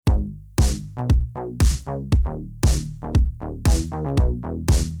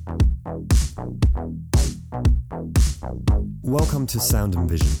Welcome to Sound and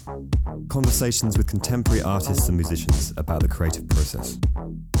Vision, conversations with contemporary artists and musicians about the creative process.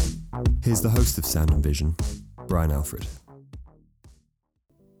 Here's the host of Sound and Vision, Brian Alfred.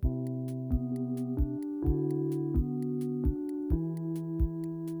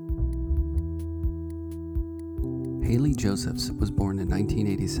 Haley Josephs was born in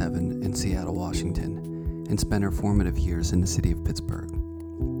 1987 in Seattle, Washington, and spent her formative years in the city of Pittsburgh.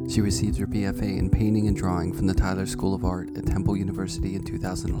 She received her BFA in Painting and Drawing from the Tyler School of Art at Temple University in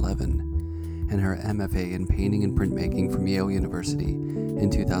 2011, and her MFA in Painting and Printmaking from Yale University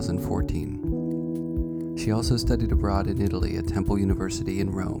in 2014. She also studied abroad in Italy at Temple University in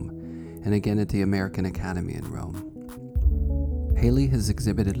Rome, and again at the American Academy in Rome. Haley has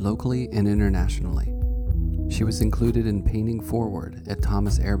exhibited locally and internationally. She was included in Painting Forward at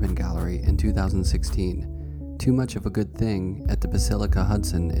Thomas Erben Gallery in 2016, Too Much of a Good Thing at the Basilica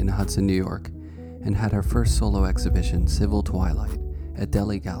Hudson in Hudson, New York, and had her first solo exhibition, Civil Twilight, at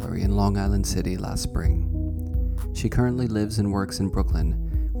Deli Gallery in Long Island City last spring. She currently lives and works in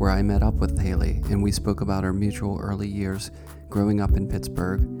Brooklyn, where I met up with Haley and we spoke about our mutual early years growing up in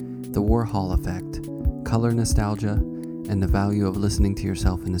Pittsburgh, the Warhol effect, color nostalgia, and the value of listening to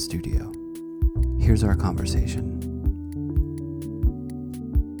yourself in the studio. Here's our conversation.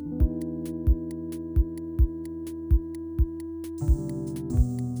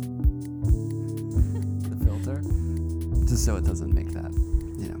 Just so it doesn't make that,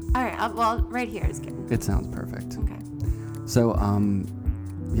 All right, well, right here is good. It sounds perfect. Okay. So,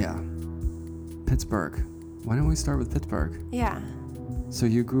 Pittsburgh. Why don't we start with Pittsburgh? Yeah. So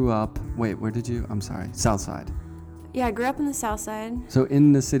you grew up, where did you? I'm sorry, South Side. Yeah, I grew up in the South Side. So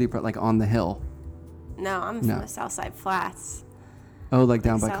in the city, like on the hill? No, I'm from the South Side Flats. Oh, like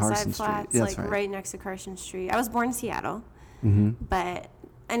down by South Carson Side Flats, Street. Yeah, that's right next to Carson Street. I was born in Seattle. Mm-hmm. But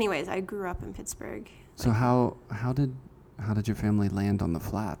anyways, I grew up in Pittsburgh. So how did your family land on the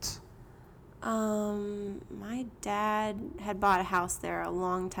flats? My dad had bought a house there a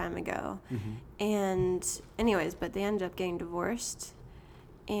long time ago. Mm-hmm. And anyways, but they ended up getting divorced.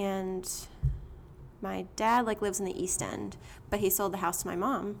 And my dad lives in the East End, but he sold the house to my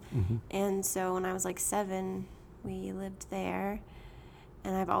mom. Mm-hmm. And so when I was 7, we lived there.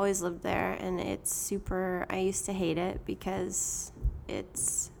 And I've always lived there, and I used to hate it because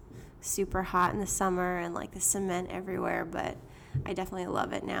it's super hot in the summer and the cement everywhere, but I definitely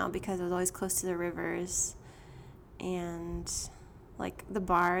love it now because I was always close to the rivers and the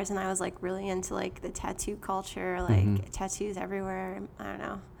bars, and I was really into the tattoo culture, tattoos everywhere. I don't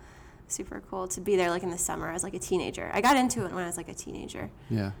know, super cool to be there in the summer as a teenager. I got into it when I was a teenager.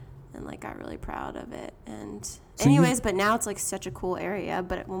 Yeah. And got really proud of it. And so but now it's such a cool area,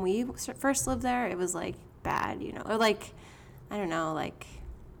 but when we first lived there it was bad, or I don't know,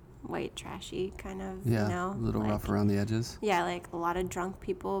 white trashy kind of, a little rough around the edges. Yeah, a lot of drunk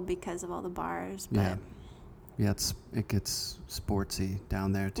people because of all the bars. But yeah, it gets sportsy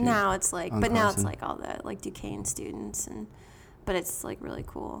down there too. Now it's now it's all the Duquesne students, but it's really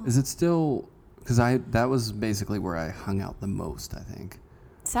cool. Is it still? Because that was basically where I hung out the most, I think.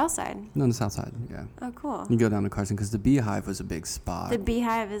 South Side. No, the South Side. Yeah. Oh, cool. You go down to Carson because the Beehive was a big spot. The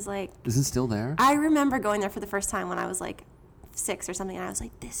Beehive is Is it still there? I remember going there for the first time when I was 6 or something, and I was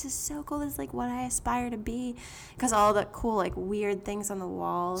this is so cool. This is what I aspire to be, because all the cool weird things on the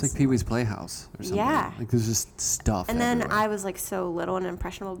walls. It's Pee Wee's Playhouse or something. Yeah, there's just stuff. And everywhere. then I was so little and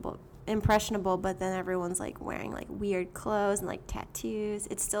impressionable, but then everyone's wearing weird clothes and tattoos.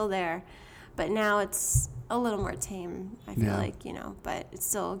 It's still there, but now it's a little more tame. I feel but it's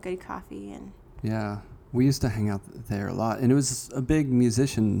still good coffee and. Yeah, we used to hang out there a lot, and it was a big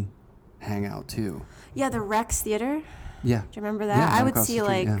musician hangout too. Yeah, the Rex Theater. Yeah. Do you remember that? Yeah, I would see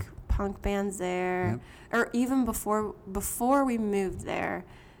punk bands there. Yep. Or even before we moved there,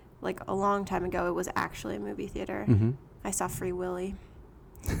 a long time ago, it was actually a movie theater. Mm-hmm. I saw Free Willy.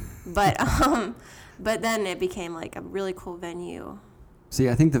 but then it became a really cool venue. See,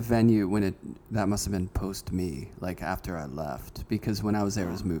 I think the venue that must have been post me, after I left, because when I was there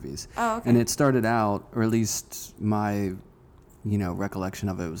it was movies. Oh, okay. And it started out, or at least my recollection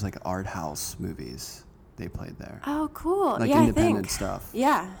of it was art house movies. They played there. Oh, cool. Independent stuff.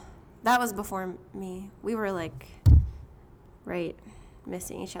 Yeah. That was before me. We were right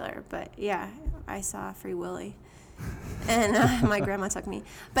missing each other. But yeah, I saw Free Willy. And my grandma took me.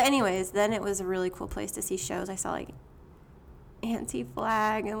 But anyways, then it was a really cool place to see shows. I saw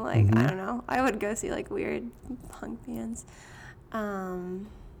Anti-Flag and mm-hmm. I don't know. I would go see weird punk bands.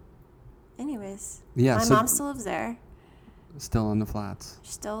 Anyways. Yeah. My mom still lives there. Still on the flats.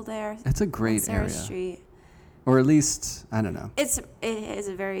 Still there. It's a great Sarah area. Street. Or at least, I don't know. It is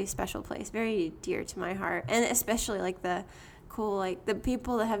a very special place, very dear to my heart, and especially like the cool, like the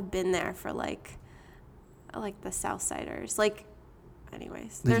people that have been there for like the Southsiders, like.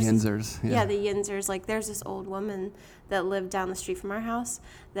 Anyways, the Yinzers. Yeah, the Yinzers. Like, there's this old woman that lived down the street from our house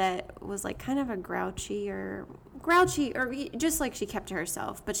that was like kind of a grouchy, or just like she kept to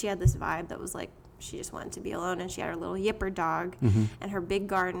herself, but she had this vibe that was like she just wanted to be alone, and she had her little yipper dog and her big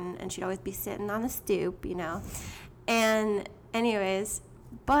garden, and she'd always be sitting on the stoop, you know. And anyways,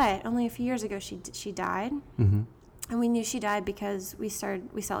 but only a few years ago she died, and we knew she died because we saw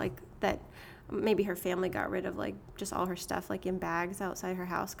like that. Maybe her family got rid of like just all her stuff like in bags outside her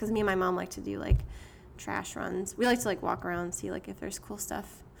house, because me and my mom like to do like trash runs. We like to like walk around and see like if there's cool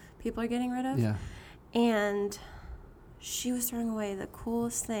stuff people are getting rid of. Yeah. And she was throwing away the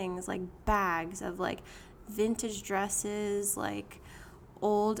coolest things, like bags of like vintage dresses, like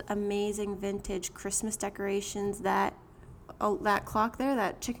old amazing vintage Christmas decorations. That clock there,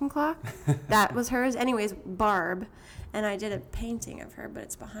 that chicken clock, that was hers. Anyways, Barb, and I did a painting of her, but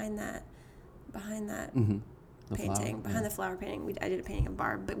it's behind that painting, behind the flower painting. I did a painting of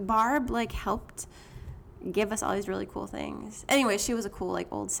Barb, but Barb like helped give us all these really cool things. Anyway, she was a cool like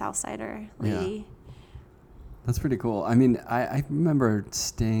old Southsider lady. Yeah. That's pretty cool. I mean, I remember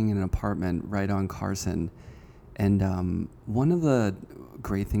staying in an apartment right on Carson, and one of the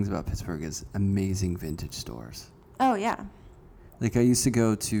great things about Pittsburgh is amazing vintage stores. Oh yeah. Like I used to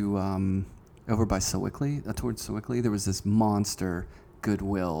go to over by Sewickley, towards Sewickley. There was this monster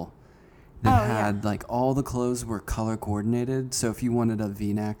Goodwill that had like all the clothes were color coordinated. So if you wanted a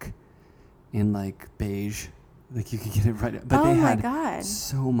V-neck in like beige, like you could get it right. But they had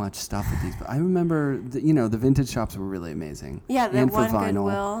so much stuff at these. But I remember, the vintage shops were really amazing. Yeah, the and one for vinyl.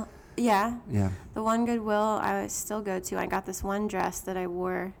 Goodwill. Yeah. Yeah. The one Goodwill I still go to. I got this one dress that I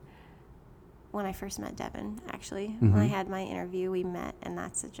wore when I first met Devin, actually. When I had my interview, we met, and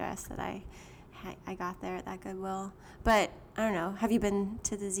that's the dress that I got there at that Goodwill. But I don't know. Have you been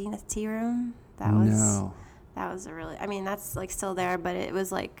to the Zenith Tea Room? No. That was that's like still there, but it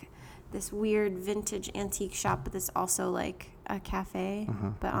was like this weird vintage antique shop, but this also like a cafe,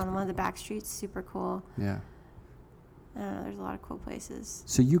 but on one of the back streets. Super cool. Yeah. I don't know. There's a lot of cool places.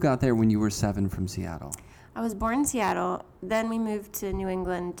 So you got there when you were 7 from Seattle. I was born in Seattle. Then we moved to New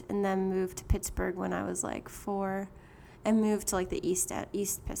England, and then moved to Pittsburgh when I was like 4, and moved to like the East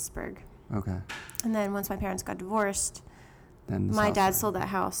Pittsburgh. Okay. And then once my parents got divorced, then my dad sold that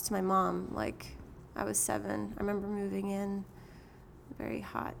house to my mom. Like I was 7. I remember moving in a very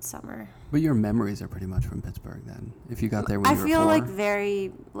hot summer. But your memories are pretty much from Pittsburgh then. If you got there when you were 4. I feel like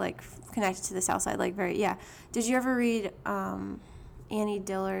very like connected to the South Side. Like very, yeah. Did you ever read Annie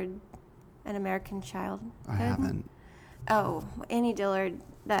Dillard, An American Child? I haven't. Oh, Annie Dillard,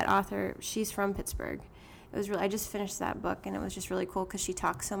 that author, she's from Pittsburgh. It was really, I just finished that book, and it was just really cool because she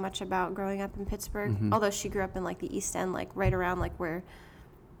talks so much about growing up in Pittsburgh. Although she grew up in like the East End, like right around like where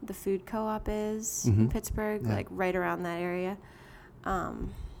the food co-op is in Pittsburgh, like right around that area.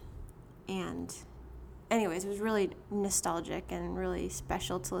 And anyways, it was really nostalgic and really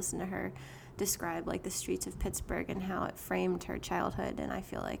special to listen to her describe like the streets of Pittsburgh and how it framed her childhood. And I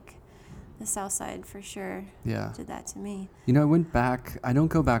feel like the South Side for sure did that to me. I went back. I don't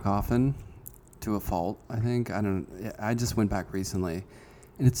go back often. To a fault, I think. I just went back recently,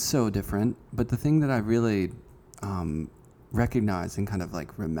 and it's so different. But the thing that I really recognized and kind of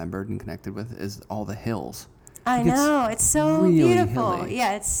like remembered and connected with is all the hills. I know, it's so really beautiful. hilly.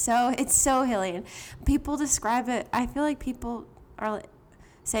 Yeah, it's so hilly. And people describe it. I feel like people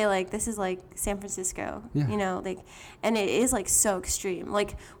say like this is like San Francisco. Yeah. Like, and it is like so extreme.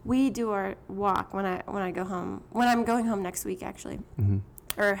 Like we do our walk when I go home. When I'm going home next week, actually,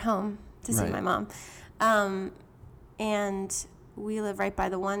 or home. To see my mom. And we live right by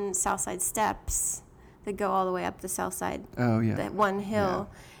the one South Side steps that go all the way up the South Side. Oh, yeah. That one hill.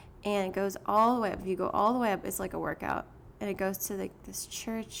 Yeah. And it goes all the way up. If you go all the way up, it's like a workout. And it goes to this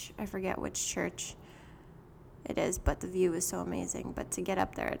church. I forget which church it is, but the view is so amazing. But to get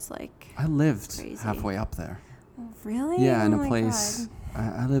up there, it's like I lived crazy. Halfway up there. Really? Yeah, in a place.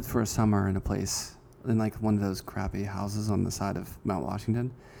 I lived for a summer in a place, in like one of those crappy houses on the side of Mount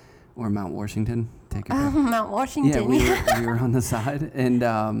Washington. Or Mount Washington. Take it back. Mount Washington. Yeah, we were on the side. And,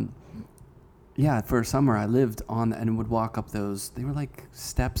 for a summer, I lived on and would walk up those. They were like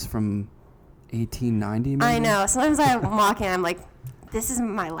steps from 1890, maybe? I know. Sometimes I'm walking, I'm like, this is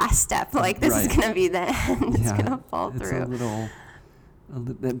my last step. Like, this is going to be the end. It's going to fall through.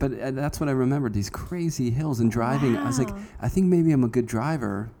 But that's what I remembered, these crazy hills and driving. Wow. I was like, I think maybe I'm a good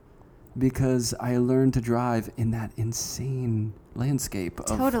driver. because I learned to drive in that insane landscape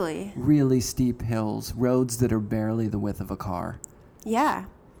of Totally. really steep hills, roads that are barely the width of a car. Yeah.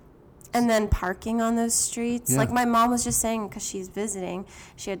 And then parking on those streets. Yeah. Like my mom was just saying, because she's visiting,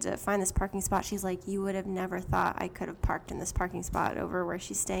 she had to find this parking spot. She's like, you would have never thought I could have parked in this parking spot over where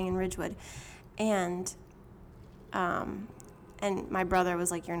she's staying in Ridgewood. And my brother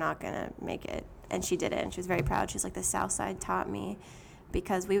was like, you're not going to make it. And she did it. And she was very proud. She's like, the South Side taught me,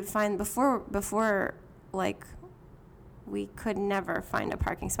 because we would find before like, we could never find a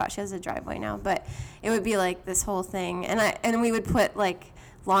parking spot. She has a driveway now, but it would be like this whole thing. And we would put like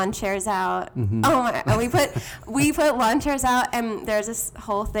lawn chairs out. Mm-hmm. Oh my! And we put lawn chairs out, and there's this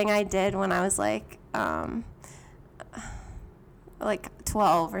whole thing I did when I was like 12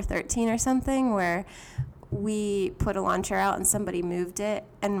 or 13 or something, where we put a lawn chair out and somebody moved it,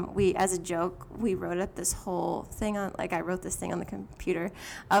 and we, as a joke, we wrote up this whole thing on, like, I wrote this thing on the computer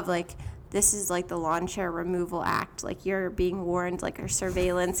of like, this is like the lawn chair removal act. Like, you're being warned, like, our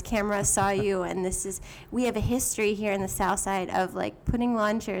surveillance camera saw you, and we have a history here in the South Side of, like, putting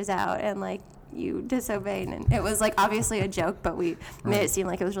lawn chairs out, and, like, you disobeyed. And it was, like, obviously a joke, but we made it seem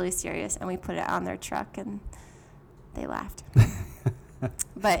like it was really serious, and we put it on their truck, and they laughed.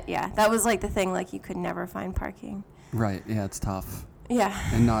 But, yeah, that was, like, the thing, like, you could never find parking. Right, yeah, it's tough. Yeah.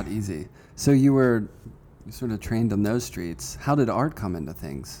 And not easy. So you were sort of trained on those streets. How did art come into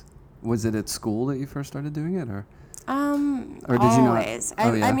things? Was it at school that you first started doing it, or did always. you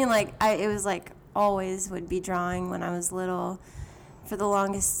not? I mean, like, it was like always would be drawing when I was little. For the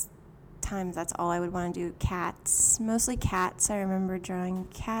longest time, that's all I would want to do. Cats, mostly cats. I remember drawing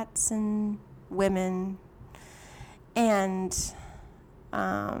cats and women, and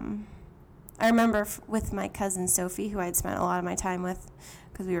I remember with my cousin Sophie, who I'd spent a lot of my time with,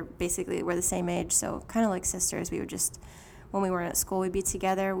 because we're the same age, so kind of like sisters. We would just, when we weren't at school, we'd be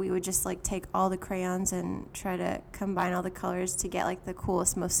together. We would just like take all the crayons and try to combine all the colors to get like the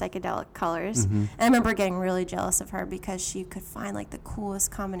coolest, most psychedelic colors. Mm-hmm. And I remember getting really jealous of her because she could find like the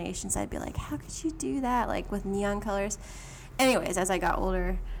coolest combinations. I'd be like, how could you do that? Like with neon colors. Anyways, as I got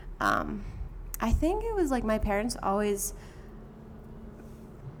older, I think it was like my parents always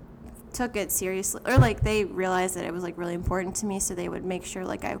took it seriously, or like they realized that it was like really important to me, so they would make sure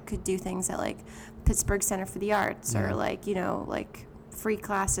like I could do things at like Pittsburgh Center for the Arts, or like, you know, like free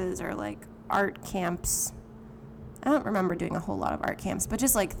classes, or like art camps. I don't remember doing a whole lot of art camps, but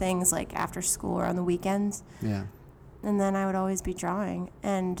just like things like after school or on the weekends. Yeah. And then I would always be drawing.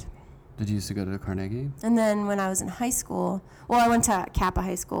 And did you used to go to Carnegie? And then when I was in high school, well, I went to Kappa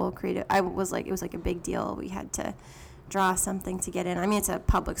High School, creative. It was like a big deal. We had to draw something to get in. I mean, it's a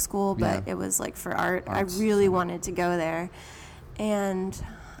public school, but it was like for art. Arts. I really wanted to go there. And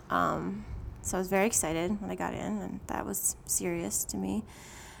so I was very excited when I got in, and that was serious to me,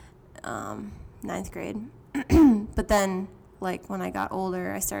 9th grade. But then, like, when I got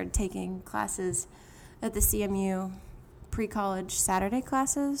older, I started taking classes at the CMU, pre-college Saturday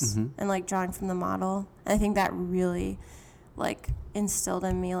classes, and, like, drawing from the model. And I think that really, like, instilled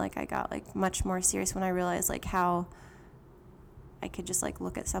in me, like, I got, like, much more serious when I realized, like, how I could just, like,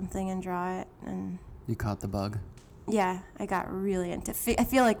 look at something and draw it. And you caught the bug. Yeah, I got really into I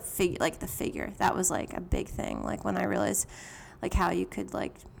feel like the figure. That was, like, a big thing. Like, when I realized, like, how you could,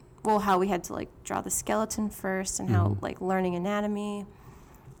 like, well, how we had to, like, draw the skeleton first, and how, like, learning anatomy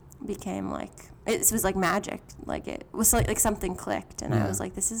became, like, it was, like, magic. Like, it was, like something clicked, and I was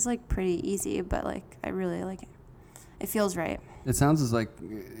like, this is, like, pretty easy, but, like, I really like it. It feels right. It sounds as like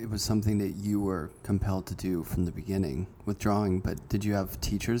it was something that you were compelled to do from the beginning with drawing, but did you have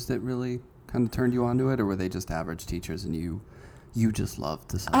teachers that really kind of turned you onto it, or were they just average teachers and you just loved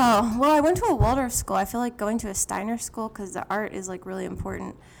the subject? Oh, well, I went to a Waldorf school. I feel like going to a Steiner school, because the art is, like, really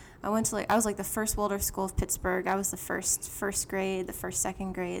important. I was like the first Waldorf school of Pittsburgh. I was the first grade, the first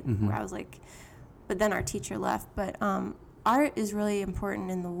second grade, where I was like, but then our teacher left. But art is really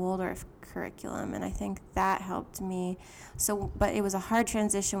important in the Waldorf curriculum, and I think that helped me. So, but it was a hard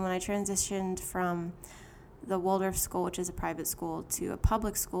transition when I transitioned from the Waldorf school, which is a private school, to a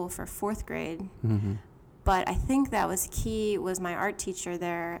public school for 4th grade. But I think that was key, was my art teacher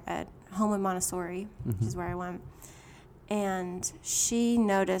there at Homewood Montessori, which is where I went. And she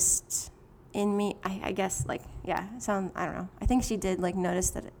noticed in me, I guess, like, I don't know. I think she did, like, notice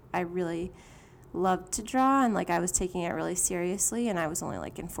that I really loved to draw, and, like, I was taking it really seriously, and I was only,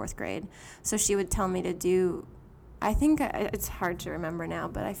 like, in 4th grade. So she would tell me to do, I think it's hard to remember now,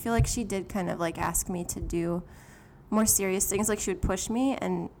 but I feel like she did kind of, like, ask me to do more serious things. Like, she would push me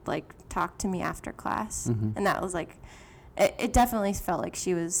and, like, talk to me after class. And that was, like, it definitely felt like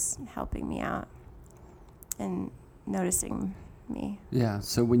she was helping me out and noticing me. Yeah.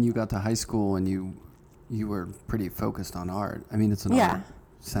 So when you got to high school and you were pretty focused on art. I mean, it's an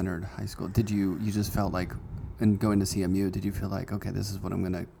art-centered high school. Did you just felt like, and going to CMU, did you feel like, okay, this is what I'm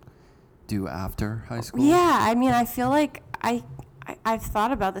going to do after high school? Yeah. I mean, I feel like I've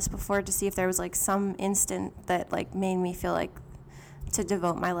thought about this before to see if there was like some instant that like made me feel like to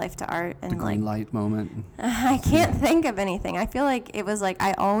devote my life to art. And the green light moment. I can't think of anything. I feel like it was like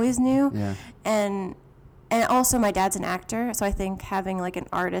I always knew. Yeah. And also my dad's an actor, so I think having like an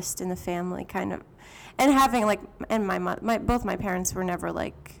artist in the family kind of, and having like, and both my parents were never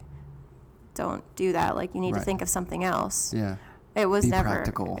like, don't do that. Like you need to think of something else. Yeah. It was never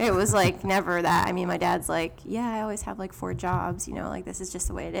practical. It was like never that. I mean, my dad's like, yeah, I always have like 4 jobs, you know, like this is just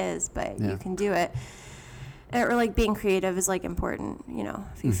the way it is, but you can do it. Or like being creative is like important, you know,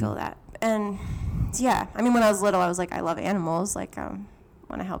 if you feel that. And yeah, I mean, when I was little, I was like, I love animals, like want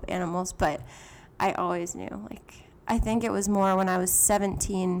to help animals, but I always knew, like, I think it was more when I was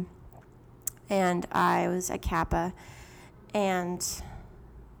 17 and I was at Kappa, and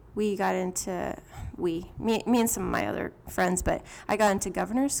we got into, me and some of my other friends, but I got into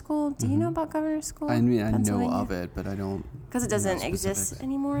governor's school. Do you know about governor's school? I mean, I know of it, but I don't. Because it doesn't exist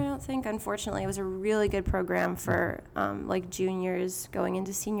anymore, I don't think. Unfortunately, it was a really good program for like juniors going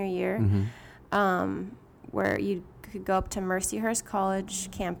into senior year, where you could go up to Mercyhurst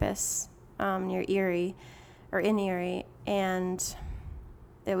College campus near Erie, or in Erie, and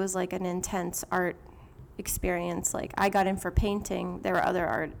it was like an intense art experience. Like I got in for painting. There were other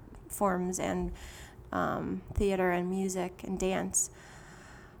art forms and theater and music and dance,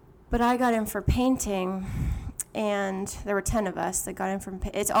 but I got in for painting, and there were 10 of us that got in from.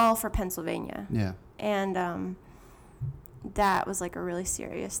 It's all for Pennsylvania. Yeah. And that was like a really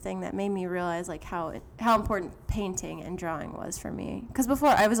serious thing that made me realize like how important painting and drawing was for me. Because before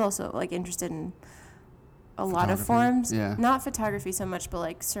I was also like interested in a lot of forms. Yeah. Not photography so much, but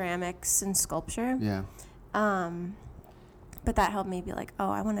like ceramics and sculpture. Yeah. But that helped me be like,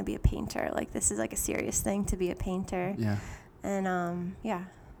 oh, I want to be a painter. Like this is like a serious thing to be a painter. Yeah. And yeah.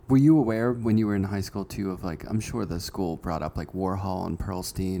 Were you aware when you were in high school too of like, I'm sure the school brought up like Warhol and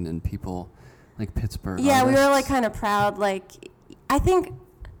Pearlstein and people like Pittsburgh Yeah, artists? we were like kind of proud. Like I think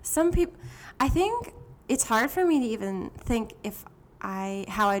it's hard for me to even think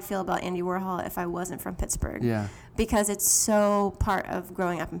how I'd feel about Andy Warhol if I wasn't from Pittsburgh. Yeah. Because it's so part of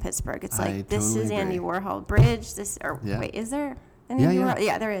growing up in Pittsburgh. It's like, this totally is Andy agree. Warhol Bridge. Wait, is there an Andy Warhol?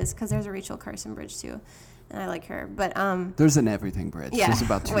 Yeah, there is, because there's a Rachel Carson Bridge too, and I like her. But there's an everything bridge. Yeah, There's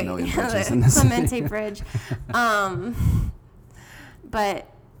about 2 million bridges in this Clemente city. Bridge. But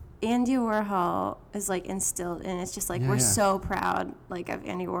Andy Warhol is like instilled, and it's just like we're so proud like of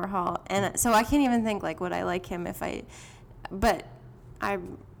Andy Warhol, and so I can't even think like would I like him if I, but I.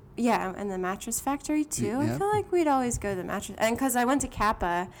 Yeah, and the Mattress Factory, too. Yep. I feel like we'd always go to the mattress. And because I went to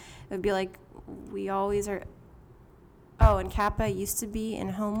Kappa, it would be like, we always are... Oh, and Kappa used to be in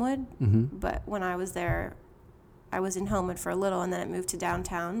Homewood. But when I was there, I was in Homewood for a little, and then it moved to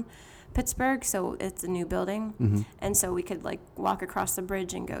downtown Pittsburgh, so it's a new building. And so we could, like, walk across the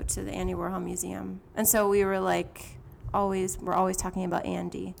bridge and go to the Andy Warhol Museum. And so we were, like, we're always talking about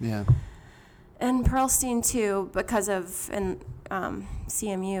Andy. Yeah. And Pearlstein, too, because of...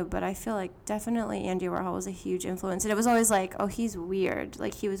 CMU, but I feel like definitely Andy Warhol was a huge influence. And it was always like, oh, he's weird.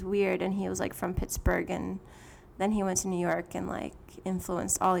 Like, he was weird, and he was, like, from Pittsburgh, and then he went to New York and, like,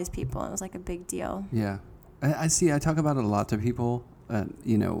 influenced all these people. And it was, like, a big deal. Yeah. I see. I talk about it a lot to people,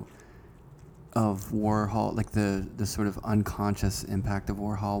 you know, of Warhol, like the sort of unconscious impact of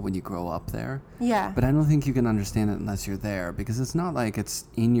Warhol when you grow up there. Yeah. But I don't think you can understand it unless you're there, because it's not like it's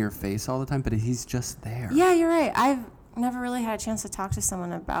in your face all the time, but he's just there. Yeah, you're right. I've never really had a chance to talk to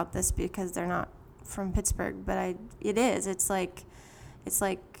someone about this because they're not from Pittsburgh, but it is. It's like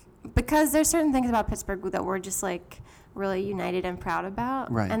because there's certain things about Pittsburgh that we're just like really united and proud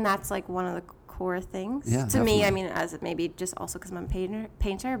about, right? And that's like one of the core things to definitely. me. I mean, as it maybe just also because I'm a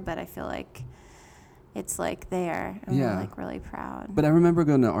painter, but I feel like it's like there, and we're like really proud. But I remember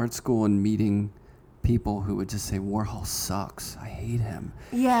going to art school and meeting people who would just say, Warhol sucks, I hate him.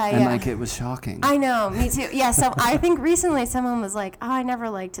 And like it was shocking. I know, me too. Yeah, so I think recently someone was like, oh, I never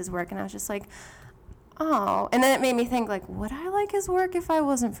liked his work, and I was just like, oh. And then it made me think, like, would I like his work if I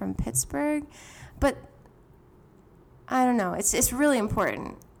wasn't from Pittsburgh? But I don't know. It's really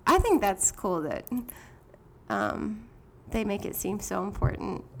important. I think that's cool that they make it seem so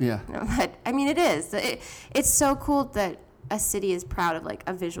important. Yeah. You know, but I mean, it is. It's so cool that a city is proud of like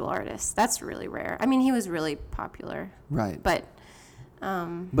a visual artist. That's really rare. I mean, he was really popular. Right. But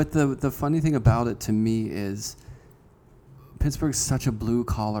the funny thing about it to me is Pittsburgh's such a blue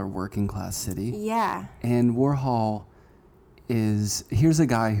collar working class city. Yeah. And Warhol is, here's a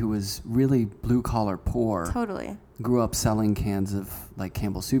guy who was really blue collar poor. Totally. Grew up selling cans of like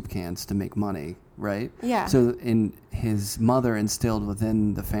Campbell soup cans to make money, right? Yeah. So his mother instilled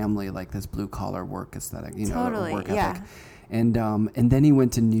within the family like this blue collar work aesthetic, totally. work Yeah. ethic. And then he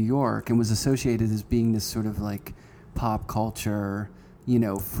went to New York and was associated as being this sort of like pop culture,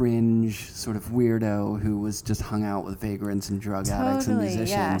 fringe sort of weirdo who was just hung out with vagrants and drug addicts and musicians.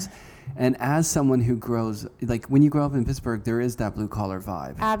 Yeah. And as someone who grows, like when you grow up in Pittsburgh, there is that blue collar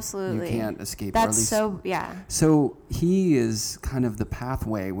vibe. Absolutely. You can't escape. That's so, yeah. So he is kind of the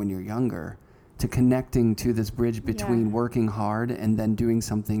pathway when you're younger to connecting to this bridge between working hard and then doing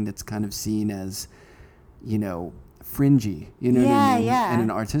something that's kind of seen as, fringy, what I mean? Yeah. In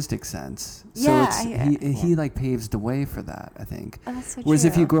an artistic sense. So he like paves the way for that, I think. Oh, that's so Whereas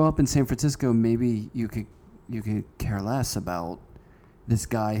true. if you grow up in San Francisco, maybe you could care less about this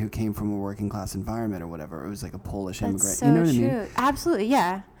guy who came from a working class environment or whatever. It was like a Polish immigrant. So you know what I true. mean? Absolutely,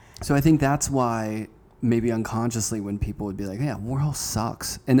 yeah. So I think that's why maybe unconsciously when people would be like, yeah, Warhol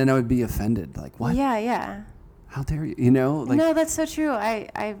sucks. And then I would be offended. Like, what? Yeah. How dare you? Like, no, that's so true.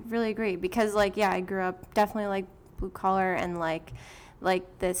 I really agree because I grew up definitely like blue collar and like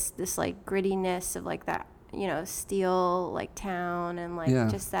this like grittiness of like that, steel like town and like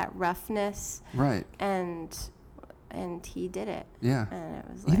just that roughness. Right. And he did it. Yeah. And it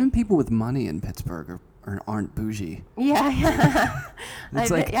was like, even people with money in Pittsburgh aren't bougie. Yeah. It's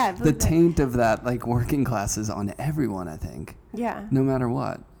the taint of that like working class is on everyone, I think. Yeah. No matter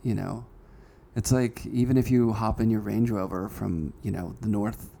what, It's like even if you hop in your Range Rover from, the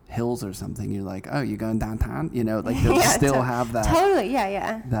North Hills or something, you're like, oh, you going downtown? Like they'll still have that. Totally,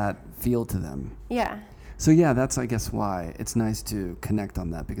 yeah. That feel to them. Yeah. So yeah, that's I guess why it's nice to connect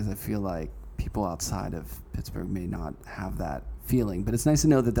on that because I feel like people outside of Pittsburgh may not have that feeling, but it's nice to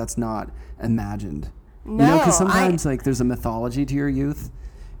know that that's not imagined. No, because sometimes like there's a mythology to your youth,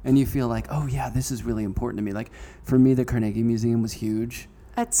 and you feel like, oh yeah, this is really important to me. Like for me, the Carnegie Museum was huge.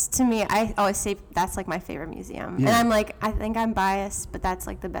 That's to me. I always say that's like my favorite museum, Yeah. and I'm like, I think I'm biased, but that's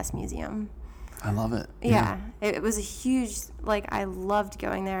like the best museum. I love it. Yeah. It was a huge, I loved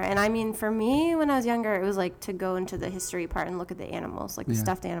going there. And I mean, for me, when I was younger, it was like to go into the history part and look at the animals, like the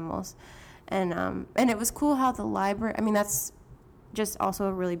stuffed animals. And it was cool how the library, I mean, that's just also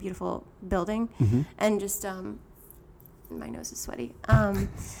a really beautiful building. Mm-hmm. And just, my nose is sweaty.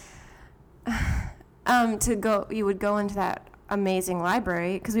 You would go into that amazing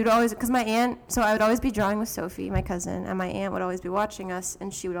library because my aunt, so I would always be drawing with Sophie, my cousin, and my aunt would always be watching us,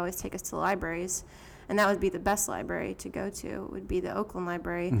 and she would always take us to the libraries, and that would be the best library to go to, would be the Oakland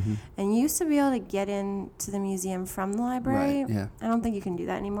Library. Mm-hmm. And you used to be able to get into the museum from the library. Right, yeah. I don't think you can do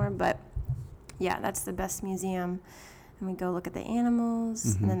that anymore, but yeah, that's the best museum. And we'd go look at the animals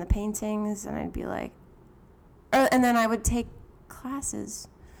Mm-hmm. and then the paintings, and I'd be like, and then I would take classes.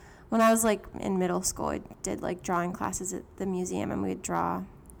 When I was in middle school, I did drawing classes at the museum, and we would draw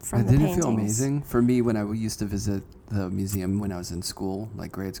from the paintings. Didn't it feel amazing? For me, when I used to visit the museum when I was in school,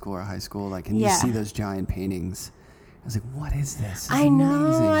 like grade school or high school, and you see those giant paintings, I was like, what is this? I know.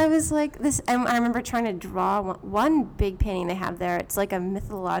 Amazing. I was like this, and I remember trying to draw one big painting they have there. It's like a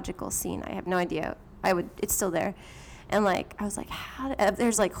mythological scene. I have no idea. It's still there, and I was like,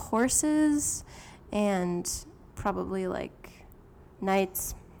 there's horses, and probably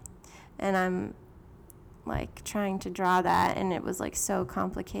knights. And I'm trying to draw that, and it was so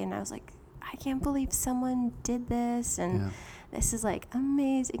complicated. And I was like, I can't believe someone did this, and this is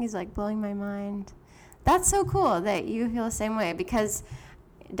amazing. It's blowing my mind. That's so cool that you feel the same way, because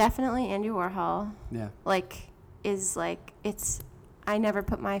definitely Andy Warhol. Yeah. Is it's. I never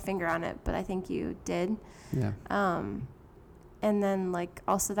put my finger on it, but I think you did. Yeah. And then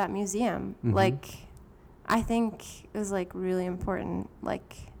also that museum, Mm-hmm. I think it was really important,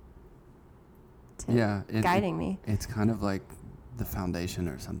 guiding me. It's kind of like the foundation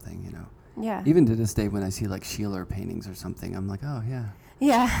or something, Yeah. Even to this day, when I see Sheeler paintings or something, I'm like, oh yeah.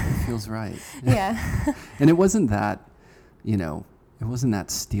 Yeah. It feels right. Yeah. And it wasn't that, it wasn't that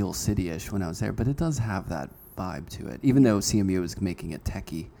Steel City-ish when I was there, but it does have that vibe to it, even though CMU is making it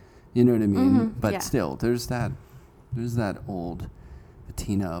techie. You know what I mean? Mm-hmm. But still, there's that old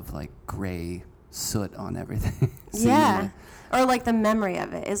patina of gray soot on everything. Yeah. Or the memory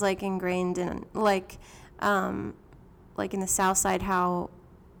of it is ingrained in in the South Side, how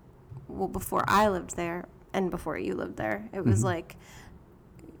before I lived there and before you lived there, it was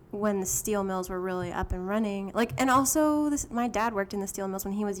when the steel mills were really up and running, and also my dad worked in the steel mills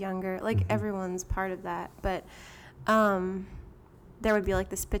when he was younger, everyone's part of that, but there would be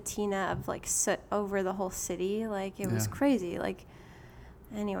this patina of soot over the whole city, it was crazy,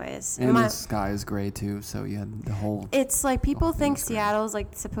 anyways. And the sky is gray too, so you had the whole... It's like people think Seattle's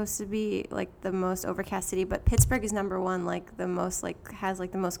like supposed to be like the most overcast city, but Pittsburgh is number one, like the most like has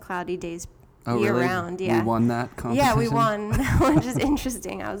like the most cloudy days year round. Yeah, we won that competition. Yeah, we won, which is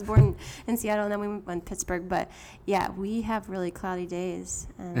interesting. I was born in Seattle, and then we went to Pittsburgh, but yeah, we have really cloudy days.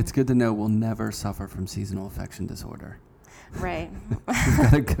 And it's good to know we'll never suffer from seasonal affection disorder. Right. We've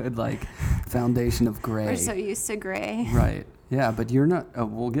got a good like foundation of gray. We're so used to gray. Right. Yeah, but you're not.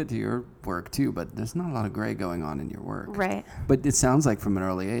 We'll get to your work too, but there's not a lot of gray going on in your work. Right. But it sounds like from an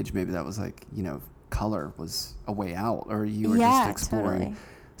early age, maybe that was like, color was a way out, or you were just exploring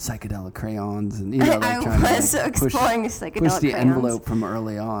psychedelic crayons, and like I trying was to exploring psychedelic push the crayons. envelope from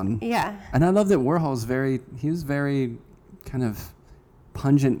early on. Yeah. And I love that Warhol's he was very kind of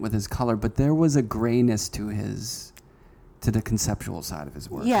pungent with his color, but there was a grayness to the conceptual side of his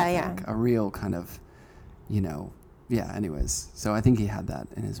work. Yeah. A real kind of, anyways. So I think he had that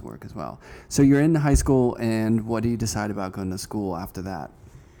in his work as well. So you're in high school, and what do you decide about going to school after that?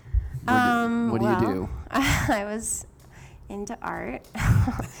 What do you do? I was into art.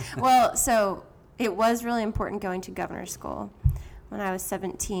 Well, so it was really important going to governor's school when I was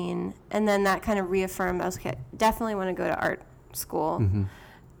 17, and then that kind of reaffirmed I was definitely want to go to art school. Mm-hmm.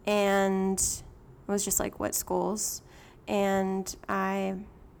 And it was just like, what schools? And I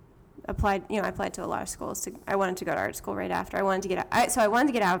applied to a lot of schools. I wanted to go to art school right after. I wanted to get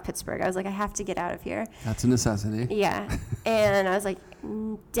out of Pittsburgh. I was like, I have to get out of here. That's a necessity. Yeah. And I was like,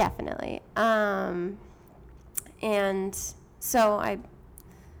 definitely. And so I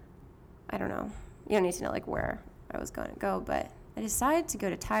don't know. You don't need to know like where I was going to go, but I decided to go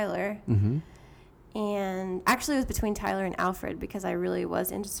to Tyler. Mm-hmm. And actually it was between Tyler and Alfred because I really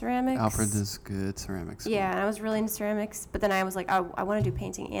was into ceramics. Alfred is good ceramics. Yeah, and I was really into ceramics, but then I was like, I want to do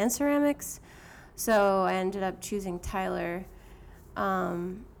painting and ceramics. So I ended up choosing Tyler,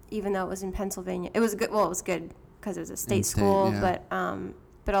 even though it was in Pennsylvania. It was good. Well, it was good because it was a state school, yeah.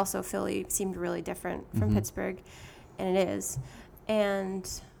 But also Philly seemed really different from mm-hmm. Pittsburgh, and it is. And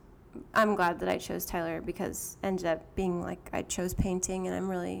I'm glad that I chose Tyler because it ended up being like I chose painting, and I'm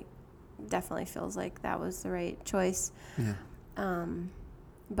really definitely feels like that was the right choice. Yeah.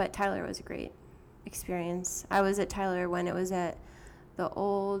 But Tyler was a great experience. I was at Tyler when it was at the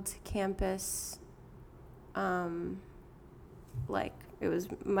old campus. Like it was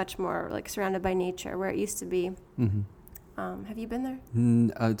much more like surrounded by nature where it used to be. Mm-hmm. Have you been there?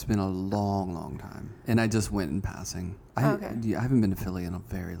 It's been a long, long time, and I just went in passing. I haven't been to Philly in a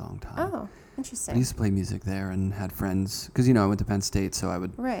very long time. Oh, interesting. I used to play music there and had friends because I went to Penn State, so I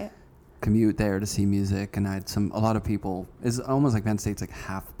would commute there to see music, and I had a lot of people. It's almost like Penn State's like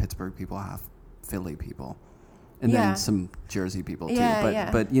half Pittsburgh people, half Philly people, and then some Jersey people too.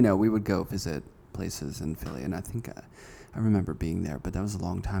 But we would go visit places in Philly, and I think I remember being there, but that was a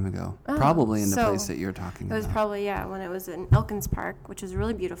long time ago. Probably in the place that you're talking about. It was probably when it was in Elkins Park, which was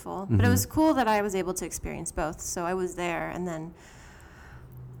really beautiful. Mm-hmm. But it was cool that I was able to experience both. So I was there, and then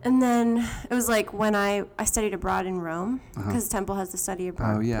it was like when I studied abroad in Rome, because Temple has the study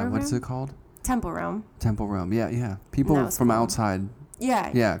abroad. Oh, yeah. program. What's it called? Temple Rome. Temple Rome. Yeah. People from outside.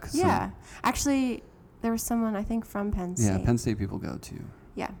 Yeah. Yeah. Yeah. Actually, there was someone, I think, from Penn State. Yeah, Penn State people go too.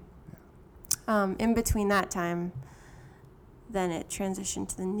 Yeah. In between that time, then it transitioned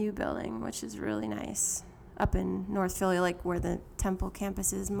to the new building, which is really nice, up in North Philly, like where the Temple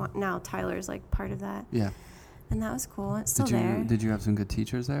campus is. Now Tyler's like part of that. Yeah. And that was cool. It's still there. Did you have some good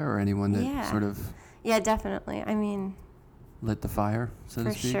teachers there, or anyone that sort of... Yeah, definitely. I mean... lit the fire, so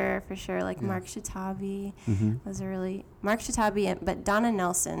to speak? For sure. Like Mark Shatabi was a really... Mark Shatabi, but Donna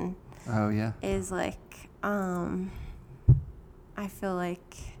Nelson... Oh, yeah. ...is like, I feel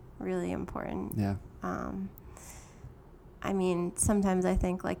like really important. Yeah. I mean, sometimes I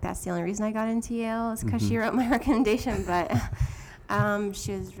think like that's the only reason I got into Yale is because she wrote my recommendation, but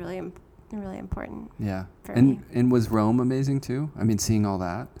she was really important. Yeah. For me. And was Rome amazing too? I mean, seeing all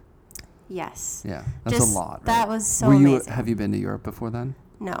that? Yes. Yeah. That's a lot, right? That was so amazing. Have you been to Europe before then?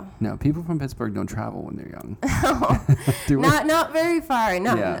 No. No, people from Pittsburgh don't travel when they're young. Not very far.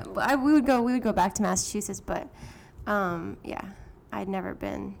 We would go back to Massachusetts, but I'd never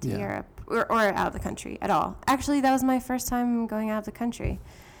been to Europe or out of the country at all. Actually, that was my first time going out of the country,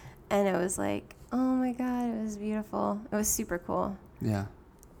 and it was like, oh my God, it was beautiful. It was super cool. Yeah.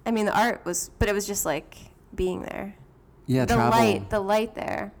 I mean, the art was, but it was just like being there. Yeah, the light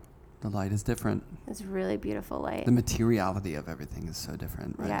there. The light is different. It's really beautiful light. The materiality of everything is so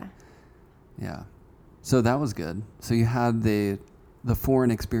different, right? Yeah. Yeah. So that was good. So you had the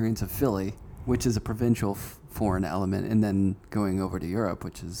foreign experience of Philly, which is a provincial foreign element, and then going over to Europe,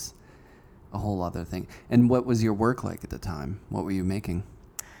 which is a whole other thing. And what was your work like at the time? What were you making?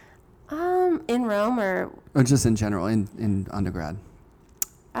 In Rome or just in general, in undergrad?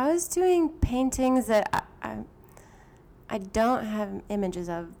 I was doing paintings that I don't have images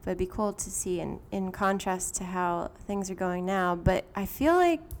of, but it'd be cool to see in contrast to how things are going now. But I feel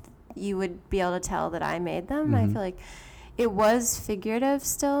like you would be able to tell that I made them. Mm-hmm. I feel like it was figurative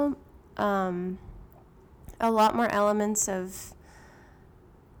still. A lot more elements of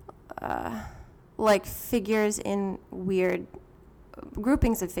like figures in weird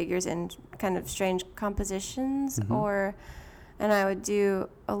groupings of figures in kind of strange compositions, Mm-hmm. And I would do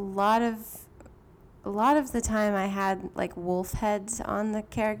a lot of the time I had like wolf heads on the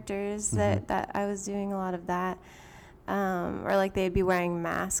characters Mm-hmm. that I was doing a lot of that, or like they'd be wearing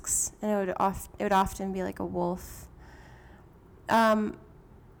masks and it would often be like a wolf.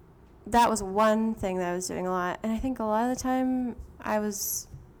 That was one thing that I was doing a lot, and I think a lot of the time I was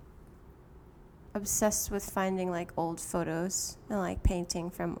obsessed with finding like old photos and like painting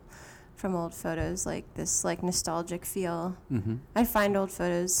from old photos, like this like nostalgic feel. Mm-hmm. I'd find old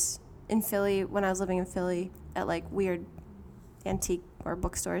photos in Philly when I was living in Philly at like weird antique or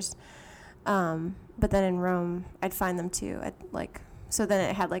bookstores, but then in Rome I'd find them too at like, so then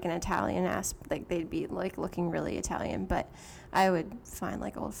it had like an Italian aspect, like they'd be like looking really Italian, but I would find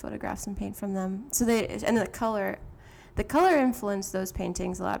like old photographs and paint from them. So and the color influenced those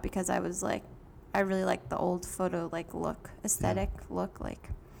paintings a lot because I was like, I really liked the old photo like aesthetic look, like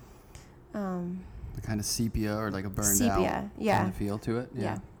The kind of sepia or like a burned sepia, out yeah, kind of feel to it.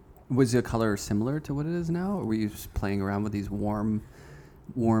 yeah. Was the color similar to what it is now, or were you just playing around with these warm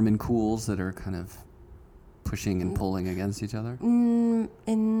and cools that are kind of pushing and pulling against each other?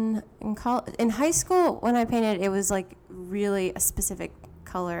 In high school when I painted, it was like really a specific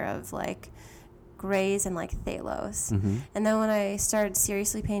color of like grays and like phthalos. Mm-hmm. And then when I started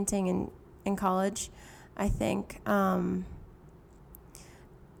seriously painting in college, I think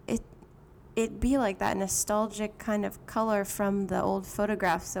it'd be like that nostalgic kind of color from the old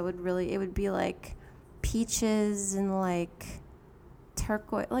photographs that it would be like peaches and like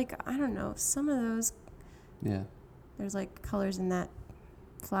turquoise, like I don't know, some of those. Yeah. There's like colors in that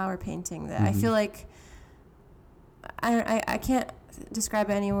flower painting that Mm-hmm. I feel like I can't describe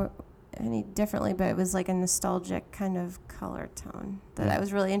it any differently, but it was like a nostalgic kind of color tone that I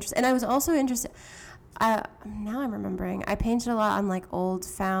was really interested. And I was also interested. Now I'm remembering. I painted a lot on like old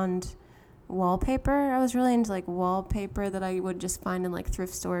found wallpaper. I was really into like wallpaper that I would just find in like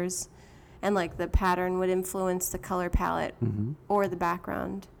thrift stores, and like the pattern would influence the color palette Mm-hmm. or the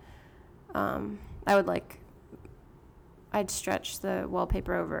background. I'd stretch the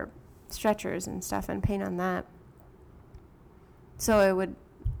wallpaper over stretchers and stuff and paint on that. So it would,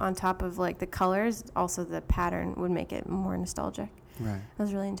 on top of like the colors, also the pattern would make it more nostalgic. Right. I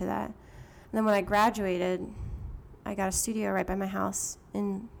was really into that. And then when I graduated, I got a studio right by my house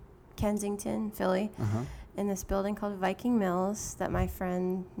in Kensington, Philly, Uh-huh. in this building called Viking Mills that my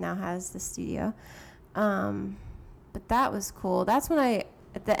friend now has the studio. But that was cool. That's when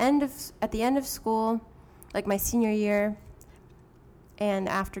at the end of school, like my senior year, and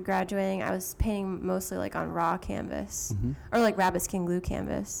after graduating, I was painting mostly like on raw canvas, Mm-hmm. or like Rabbitskin glue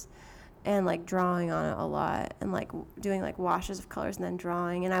canvas, and like drawing on it a lot, and like doing like washes of colors and then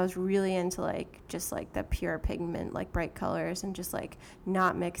drawing. And I was really into like just like the pure pigment, like bright colors, and just like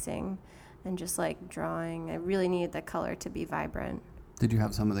not mixing and just like drawing. I really needed the color to be vibrant. Did you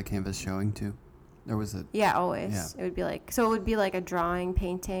have some of the canvas showing too? Or was it? Yeah, always. Yeah. It would be like, so it would be like a drawing,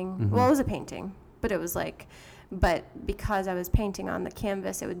 painting. Mhm. Well, it was a painting, but it was like, but because I was painting on the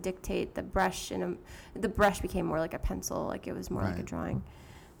canvas, it would dictate the brush, and the brush became more like a pencil, like it was more like a Right. drawing.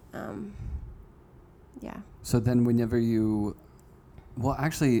 Yeah. So then whenever you, well,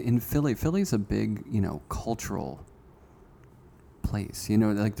 actually in Philly's a big, cultural place.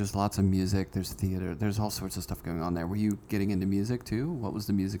 Like there's lots of music, there's theater, there's all sorts of stuff going on there. Were you getting into music too? What was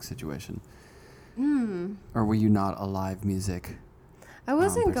the music situation? Or were you not a live music? I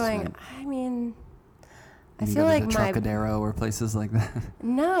wasn't participant? I mean, I You feel go to like the my, Trocadero or places like that?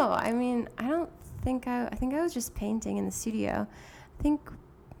 no, I mean, I think I was just painting in the studio. I think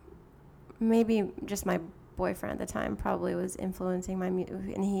maybe just my boyfriend at the time probably was influencing my music,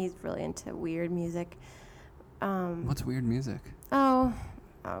 and he's really into weird music. What's weird music?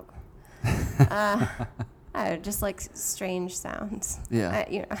 Just like strange sounds. Yeah.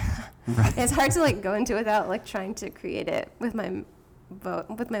 Right. It's hard to like go into without like trying to create it with my own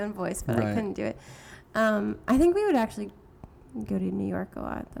voice, but Right. I couldn't do it. I think we would actually go to New York a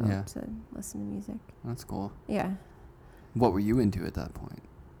lot though, Yeah. to listen to music. That's cool. Yeah. What were you into at that point?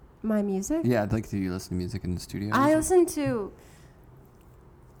 My music? Yeah, do you listen to music in the studio? I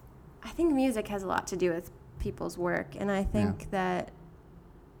think music has a lot to do with people's work, and I think that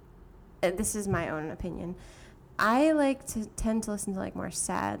this is my own opinion. I like to tend to listen to like more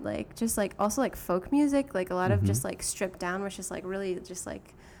sad, like just like also like folk music, like a lot of just like stripped down, which is like really just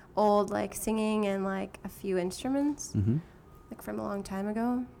like old like singing and like a few instruments, like from a long time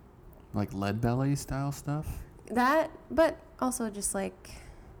ago. Like Lead Belly style stuff? That, but also just like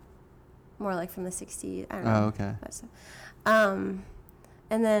more like from the 60s. I don't know. Oh, okay.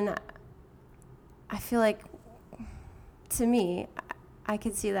 And then I feel like, to me, I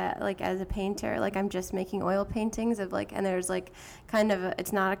could see that like as a painter, like I'm just making oil paintings of like, and there's like kind of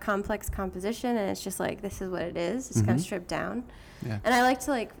it's not a complex composition, and it's just like this is what it is. It's kind of stripped down. Yeah. And I like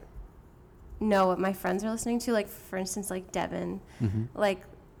to like know what my friends are listening to. Like for instance, like Devin, like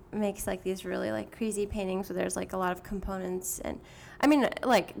makes like these really like crazy paintings where there's like a lot of components, and I mean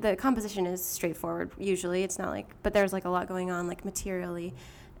like the composition is straightforward usually. It's not like, but there's like a lot going on like materially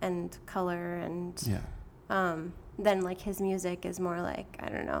and color and then like his music is more like, I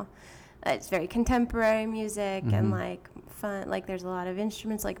don't know, it's very contemporary music and like fun, like there's a lot of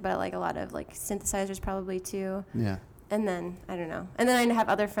instruments, like but like a lot of like synthesizers probably too. Yeah. And then I don't know, and then I have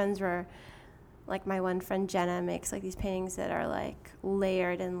other friends where like my one friend Jenna makes like these paintings that are like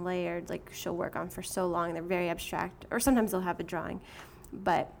layered and layered, like she'll work on for so long. They're very abstract, or sometimes they'll have a drawing,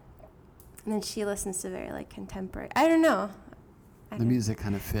 but and then she listens to very like contemporary. I don't know. The music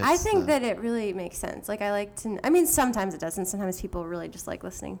kind of fits. I think that it really makes sense. Like I like to, I mean, sometimes it doesn't. Sometimes people really just like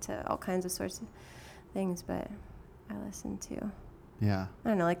listening to all kinds of sorts of things, but I listen to, I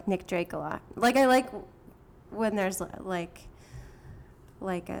don't know, like Nick Drake a lot. Like I like when there's like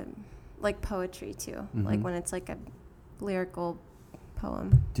poetry too, like when it's like a lyrical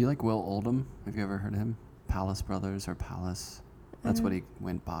poem. Do you like Will Oldham? Have you ever heard of him? Palace Brothers or Palace? That's what he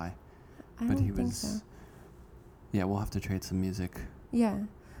went by. But he was. So. Yeah, we'll have to trade some music. Yeah.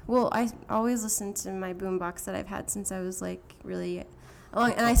 Well, I always listen to my boombox that I've had since I was like really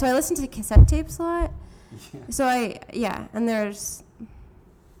long, and so I listen to cassette tapes a lot. Yeah. So and there's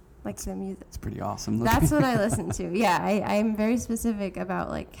like some music. It's pretty awesome. That's what I listen to. Yeah, I'm very specific about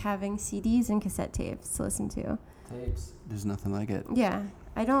like having CDs and cassette tapes to listen to. Tapes. There's nothing like it. Yeah,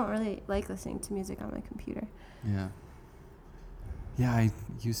 I don't really like listening to music on my computer. Yeah. Yeah, I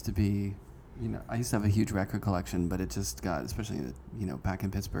used to be. I used to have a huge record collection, but it just got, especially, back in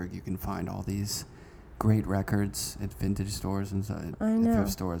Pittsburgh, you can find all these great records at vintage stores and at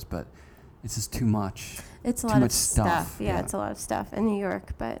thrift stores, but it's just too much. It's a lot of stuff. Yeah, it's a lot of stuff in New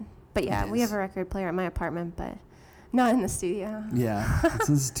York, but yeah, we have a record player at my apartment, but not in the studio. Yeah, it's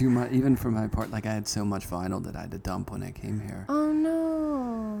just too much, even for my part. Like, I had so much vinyl that I had to dump when I came here. Oh,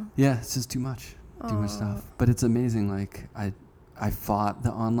 no. Yeah, it's just too much stuff. But it's amazing, like, I fought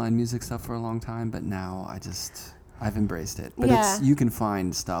the online music stuff for a long time, but now I've embraced it. But you can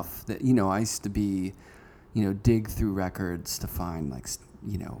find stuff that, I used to be, dig through records to find like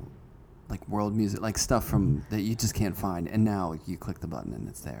world music, like stuff from that you just can't find. And now you click the button and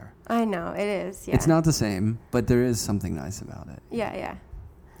it's there. I know, it is, yeah. It's not the same, but there is something nice about it. Yeah.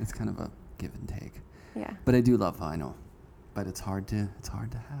 It's kind of a give and take. Yeah. But I do love vinyl, but it's hard to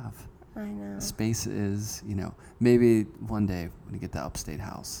have. I know. Space is, maybe one day when you get the upstate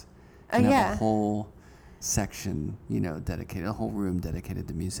house, you have a whole section, dedicated, a whole room dedicated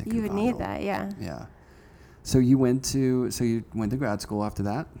to music. You would need that, yeah. Yeah. So you went to grad school after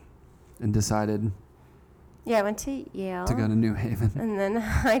that, and decided. Yeah, I went to Yale. To go to New Haven. And then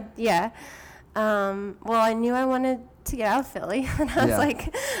well, I knew I wanted to get out of Philly, and I was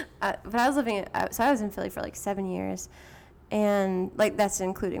like, but I was so I was in Philly for like 7 years. And like that's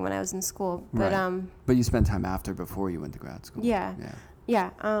including when I was in school, but right. But you spent time before you went to grad school. Yeah.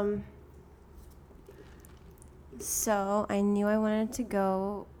 So I knew I wanted to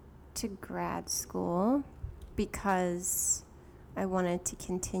go to grad school because I wanted to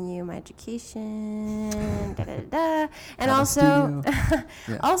continue my education. And also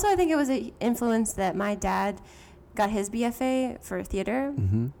I think it was an influence that my dad got his BFA for theater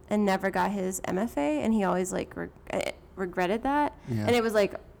and never got his MFA, and he always like regretted that. And it was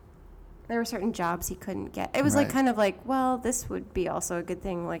like there were certain jobs he couldn't get. It was like kind of like, well, this would be also a good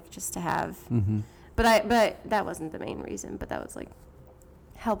thing, like just to have. But that wasn't the main reason, but that was like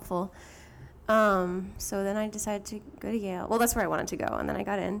helpful. So then I decided to go to Yale. Well, that's where I wanted to go, and then I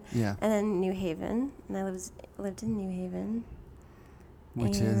got in. Yeah. And then New Haven, and I lived in New Haven.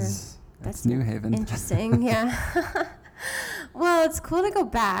 That's New Haven. Interesting, yeah. Well, it's cool to go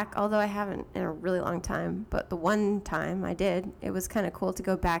back, although I haven't in a really long time. But the one time I did, it was kind of cool to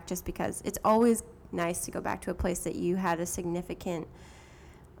go back just because it's always nice to go back to a place that you had a significant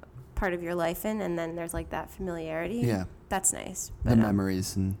part of your life in, and then there's like that familiarity. Yeah. That's nice. But, the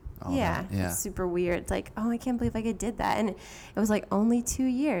memories and all that. Yeah. It's super weird. It's like, oh, I can't believe I did that. And it was like only 2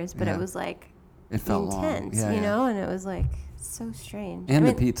 years, but it was like it felt intense, long. you know? And it was like so strange. And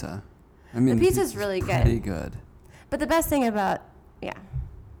the pizza. I mean, the pizza's really good. Pretty good. But the best thing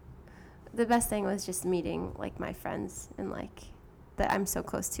was just meeting like my friends and like that I'm so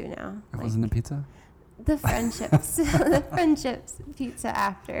close to now. It like, wasn't a pizza? The friendships, pizza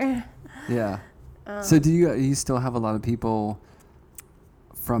after. Yeah. So do you still have a lot of people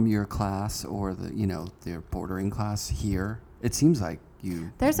from your class or their bordering class here? It seems like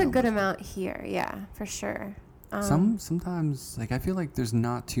there's a good amount here, yeah, for sure. Sometimes like I feel like there's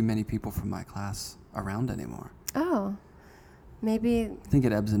not too many people from my class around anymore. Oh, maybe. I think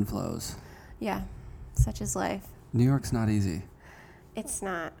it ebbs and flows. Yeah, such is life. New York's not easy. It's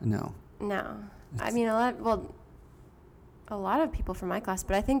not. No. I mean, a lot of people from my class,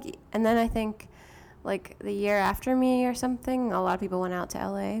 but I think like the year after me or something, a lot of people went out to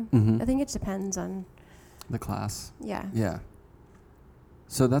LA. Mm-hmm. I think it depends on the class. Yeah. Yeah.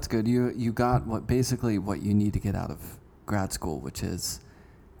 So that's good. You got what you need to get out of grad school, which is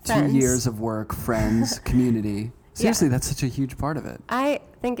friends. 2 years of work, friends, community. Seriously, that's such a huge part of it. I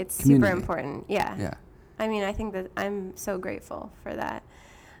think it's community. Super important. Yeah. Yeah. I mean, I think that I'm so grateful for that.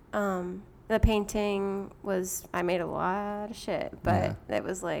 The painting I made a lot of shit, but it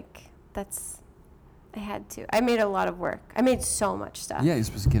was like, I had to. I made a lot of work. I made so much stuff. Yeah, you're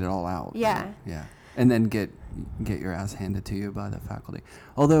supposed to get it all out. Yeah. Right? Yeah. And then get your ass handed to you by the faculty.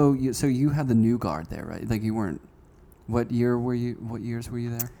 Although, you had the new guard there, right? Like you weren't, what years were you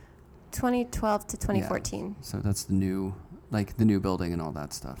there? 2012 to 2014. Yeah. So that's the new building and all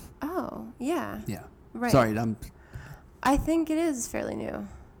that stuff. Oh, yeah. Yeah. Right. Sorry, I think it is fairly new.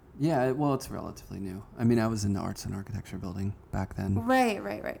 Yeah, well, it's relatively new. I mean, I was in the arts and architecture building back then.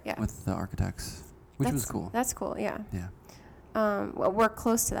 Right, yeah. With the architects, which was cool. That's cool, yeah. Yeah. Well, we're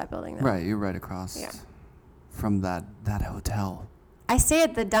close to that building, though. Right, you're right across from that hotel. I stayed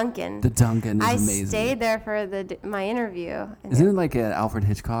at the Duncan. The Duncan is amazing. I stayed there for my interview. Isn't it like an Alfred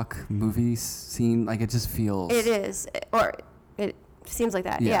Hitchcock movie scene? Like, it just feels... It is, or it seems like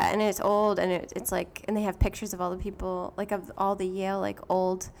that, yeah. And it's old, and it's like, and they have pictures of all the people, like of all the Yale, like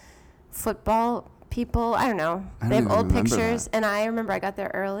old football people. I don't know. They have old pictures, and I remember I got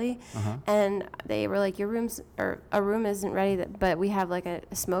there early, and they were like, a room isn't ready, but we have like a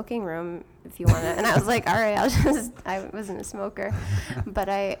smoking room if you want to. And I was like, all right, I wasn't a smoker, but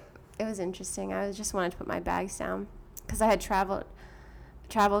it was interesting. I just wanted to put my bags down because I had traveled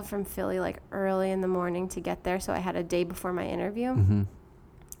from Philly like early in the morning to get there, so I had a day before my interview. Mm-hmm.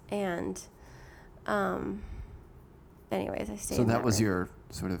 And anyways, I stayed. So that was your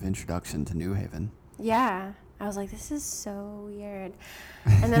sort of introduction to New Haven. Yeah, I was like, this is so weird.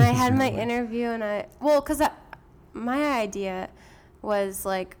 And then I had my interview, and because my idea was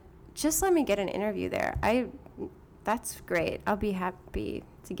like, just let me get an interview there. That's great. I'll be happy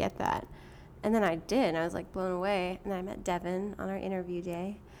to get that. And then I did, and I was like blown away. And then I met Devin on our interview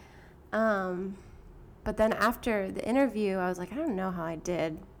day. But then after the interview, I was like, I don't know how I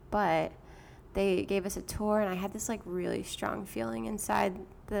did, but they gave us a tour, and I had this like really strong feeling inside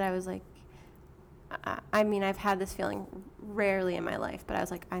that I was like, I mean, I've had this feeling rarely in my life, but I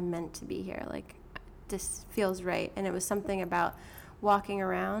was like, I'm meant to be here. Like, this feels right. And it was something about walking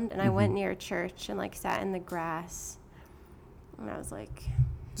around, and I went near a church and like sat in the grass, and I was like,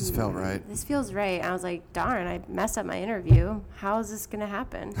 this felt right. This feels right. And I was like, darn, I messed up my interview. How is this gonna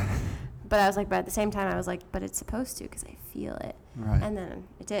happen? But I was like, but at the same time, I was like, but it's supposed to, because I feel it. Right. And then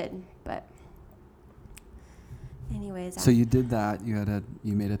it did. But anyways. So you did that. You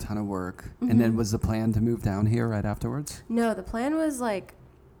made a ton of work, and then was the plan to move down here right afterwards? No, the plan was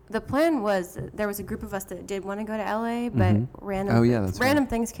there was a group of us that did want to go to LA, but random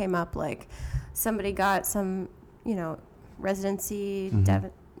things came up. Like somebody got some, residency,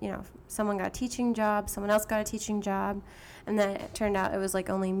 someone got a teaching job, someone else got a teaching job. And then it turned out it was like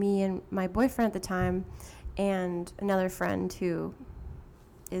only me and my boyfriend at the time and another friend who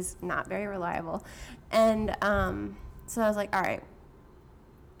is not very reliable. And so I was like, all right.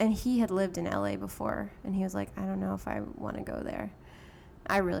 And he had lived in LA before, and he was like, I don't know if I want to go there.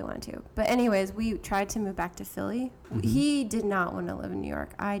 I really wanted to. But anyways, we tried to move back to Philly. He did not want to live in New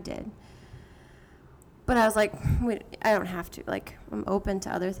York. I did. But I was like, I don't have to. Like, I'm open to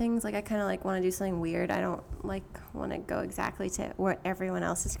other things. Like, I kind of, like, want to do something weird. I don't, like, want to go exactly to where everyone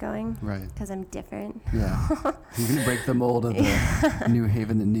else is going. Right. Because I'm different. Yeah. You're going to break the mold of the New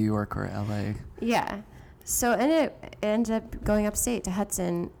Haven in New York or L.A. Yeah. So it ended up going upstate to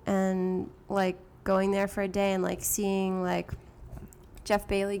Hudson and, like, going there for a day and, like, seeing, like, Jeff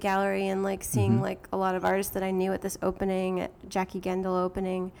Bailey Gallery and like seeing like a lot of artists that I knew at this opening, at Jackie Gendel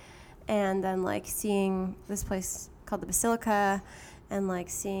opening, and then like seeing this place called the Basilica and like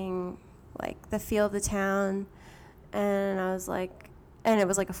seeing like the feel of the town. And I was like, and it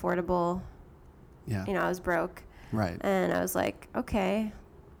was like affordable. Yeah. You know, I was broke. Right. And I was like, okay,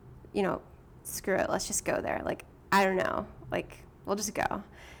 you know, screw it. Let's just go there. Like, I don't know. Like, we'll just go.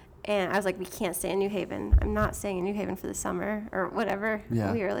 And I was like, we can't stay in New Haven. I'm not staying in New Haven for the summer or whatever.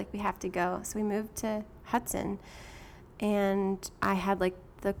 Yeah. We were like, we have to go. So we moved to Hudson. And I had like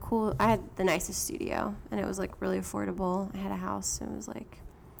I had the nicest studio. And it was like really affordable. I had a house. And it was like.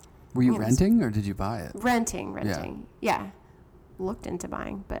 Were you renting or did you buy it? Renting. Yeah. Looked into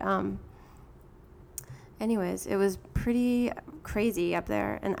buying. But, anyways, it was pretty crazy up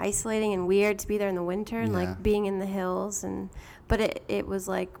there and isolating and weird to be there in the winter and like being in the hills. But it was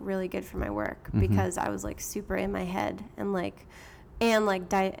like really good for my work because I was like super in my head and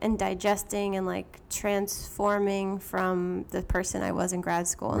digesting and like transforming from the person I was in grad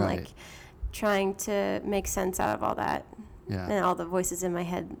school and like trying to make sense out of all that. Yeah. And all the voices in my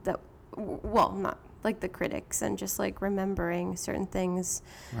head that, well, not like the critics, and just like remembering certain things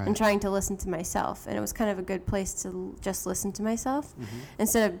and trying to listen to myself. And it was kind of a good place to just listen to myself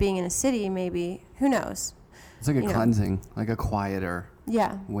instead of being in a city, maybe. Who knows? It's like a cleansing, like a quieter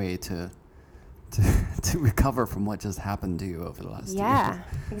way to recover from what just happened to you over the last 2 years. Yeah,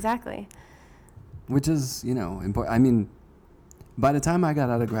 exactly. Which is, you know, important. I mean, by the time I got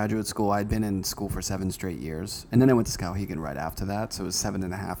out of graduate school, I'd been in school for 7 straight years. And then I went to Skowhegan right after that. So it was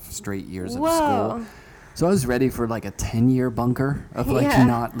 7.5 straight years of school. So I was ready for like a 10-year bunker of like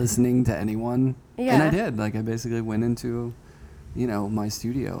not listening to anyone. Yeah. And I did. Like I basically went into, you know, my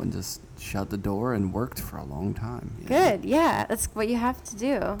studio and just shut the door and worked for a long time. Good. Yeah. That's what you have to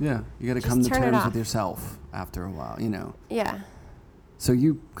do. Yeah. You got to come to terms with yourself after a while, you know. Yeah. So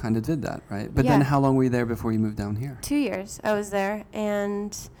you kind of did that, right? But then how long were you there before you moved down here? 2 years I was there,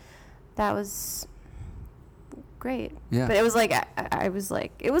 and that was great. Yeah. But it was like, I was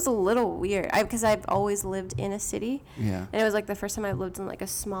like, it was a little weird because I've always lived in a city. Yeah. And it was like the first time I lived in like a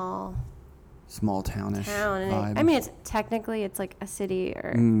small townish vibe. I mean, it's like a city,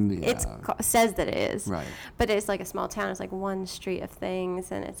 or it says that it is. Right. But it's like a small town. It's like one street of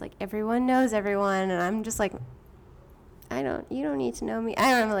things, and it's like everyone knows everyone, and I'm just like, you don't need to know me.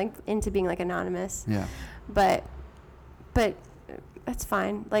 I'm like into being like anonymous. Yeah. But that's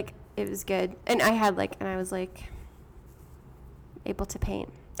fine. Like it was good. And I was like able to paint.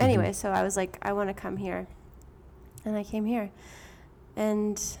 Anyway, so I was like, I want to come here. And I came here.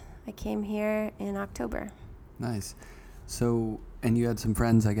 And I came here in October. Nice. So, and you had some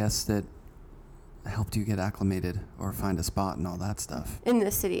friends, I guess, that helped you get acclimated or find a spot and all that stuff. In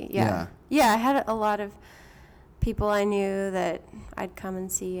the city, yeah. Yeah, I had a lot of people I knew that I'd come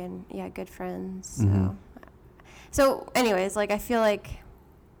and see, and good friends. So anyways, like I feel like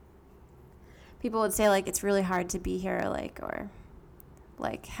people would say like it's really hard to be here, like, or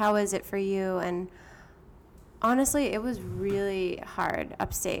like how is it for you? And honestly, it was really hard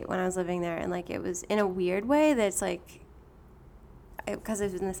upstate when I was living there, and like it was in a weird way that's like because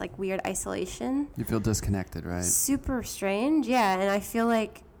it was in this like weird isolation. You feel disconnected, right? Super strange, yeah. And I feel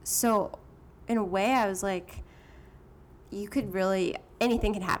like so in a way I was like,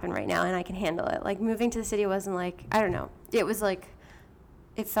 anything can happen right now and I can handle it. Like moving to the city wasn't like, I don't know. It was like,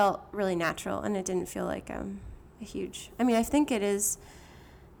 it felt really natural and it didn't feel like a huge, I mean, I think it is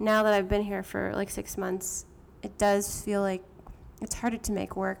now that I've been here for like 6 months, it does feel like it's harder to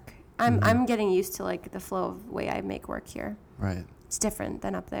make work. I'm getting used to like the flow of the way I make work here. Right. It's different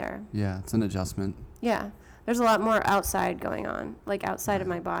than up there. Yeah. It's an adjustment. Yeah. There's a lot more outside going on, like outside of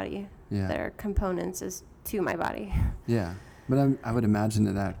my body. Yeah. There are components to my body. Yeah. But I would imagine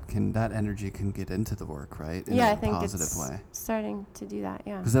that energy can get into the work, right? In I think positive way. Starting to do that,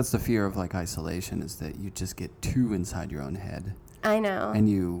 yeah. Because that's the fear of like isolation, is that you just get too inside your own head. I know. And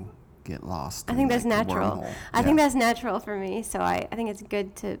you get lost. I think that's natural. I think that's natural for me. So I think it's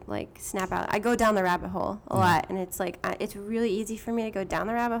good to like snap out. I go down the rabbit hole a lot, and it's like it's really easy for me to go down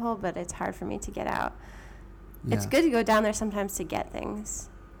the rabbit hole, but it's hard for me to get out. Yeah. It's good to go down there sometimes to get things,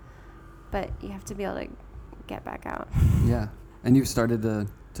 but you have to be able to get back out. Yeah. And you've started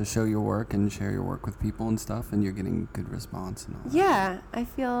to show your work and share your work with people and stuff, and you're getting good response and all that. Yeah, I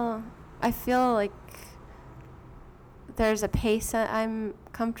feel like there's a pace that I'm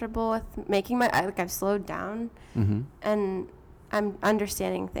comfortable with making I've slowed down, and I'm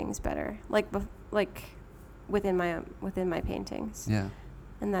understanding things better, like within my paintings. Yeah.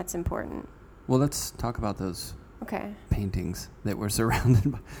 And that's important. Well, let's talk about those paintings that we're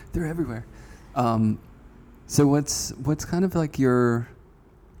surrounded by. They're everywhere. So what's kind of like your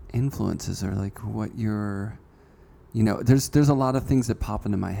influences or like what your, there's a lot of things that pop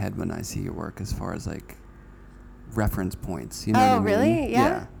into my head when I see your work as far as like reference points. You know what I mean? Really?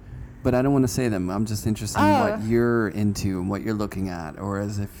 Yeah. But I don't want to say them. I'm just interested in what you're into and what you're looking at, or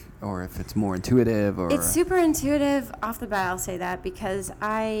if it's more intuitive or. It's super intuitive off the bat. I'll say that because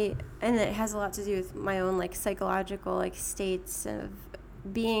and it has a lot to do with my own like psychological like states of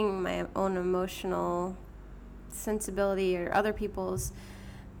being my own emotional sensibility or other people's.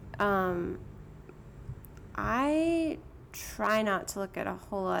 I try not to look at a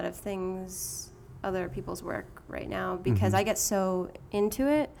whole lot of things, other people's work right now, because I get so into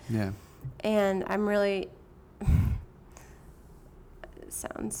it. Yeah. And I'm really, it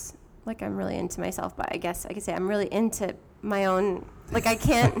sounds like I'm really into myself, but I guess I could say I'm really into my own, like I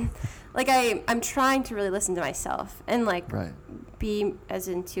can't, like I'm trying to really listen to myself and like be as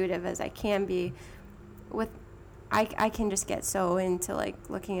intuitive as I can be with, I can just get so into like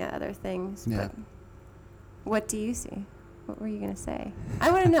looking at other things. Yeah. But what do you see? What were you going to say?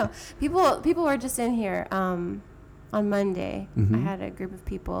 I want to know. People were just in here on Monday. I had a group of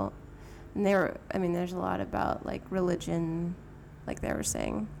people, and there's a lot about, like, religion, like they were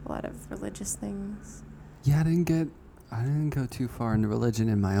saying, a lot of religious things. Yeah, I didn't go too far into religion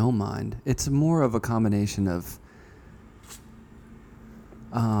in my own mind. It's more of a combination of,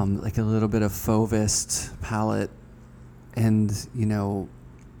 like, a little bit of Fauvist palette and,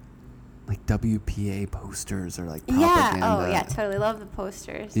 like WPA posters or like propaganda. Yeah. Oh, yeah. Totally love the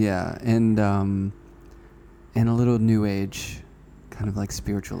posters. Yeah, and a little new age, kind of like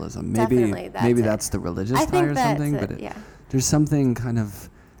spiritualism. Maybe that's the religious tie or something. But there's something kind of,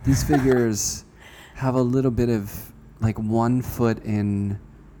 these figures have a little bit of like 1 foot in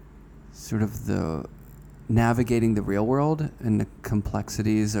sort of the navigating the real world and the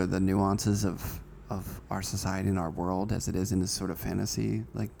complexities or the nuances of our society and our world as it is in this sort of fantasy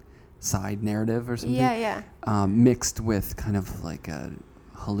like side narrative or something. Yeah. Mixed with kind of like a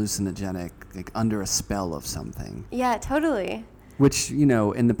hallucinogenic, like under a spell of something. Yeah, totally. Which,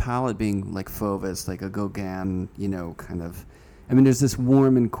 in the palette being like Fauvist, like a Gauguin, kind of, there's this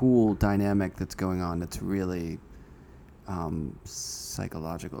warm and cool dynamic that's going on that's really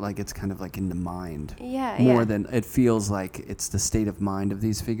psychological. Like it's kind of like in the mind. More than, it feels like it's the state of mind of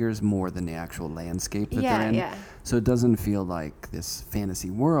these figures more than the actual landscape that they're in. Yeah. So it doesn't feel like this fantasy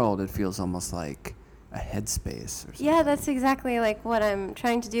world. It feels almost like a headspace or something. Yeah, that's exactly like what I'm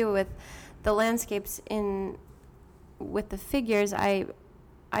trying to do with the landscapes with the figures. I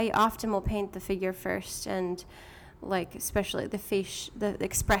often will paint the figure first and like especially the face, the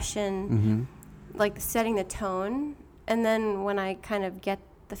expression, like setting the tone. And then when I kind of get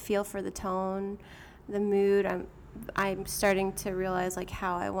the feel for the tone, the mood, I'm starting to realize like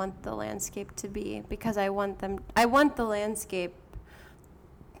how I want the landscape to be, because I want the landscape,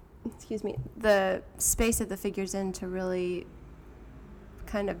 the space that the figure's in to really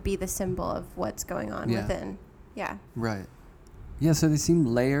kind of be the symbol of what's going on within. Yeah. Right. Yeah, so they seem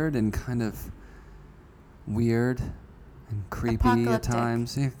layered and kind of weird and creepy at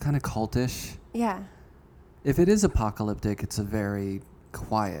times. Yeah, kind of cultish. Yeah. If it is apocalyptic, it's a very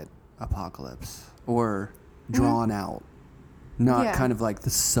quiet apocalypse or drawn out. Not kind of like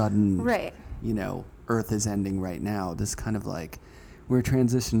the sudden, Earth is ending right now. This kind of like we're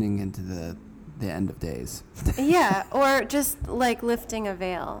transitioning into the end of days. Yeah, or just like lifting a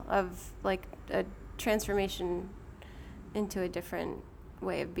veil of like a transformation into a different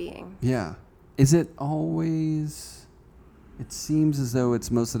way of being. Yeah. Is it always... It seems as though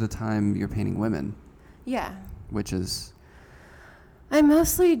it's most of the time you're painting women. Yeah. Which is... I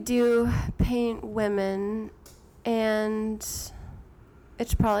mostly do paint women, and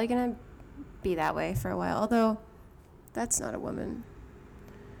it's probably going to be that way for a while, although that's not a woman.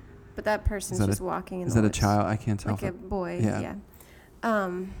 But that person's just walking in the woods. Is that a child? I can't tell. Like a boy, yeah.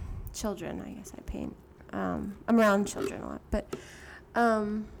 Children, I guess I paint. I'm around children a lot, but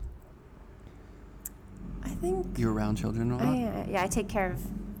I think... You're around children a lot? I take care of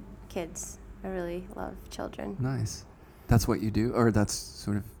kids. I really love children. Nice. That's what you do? Or that's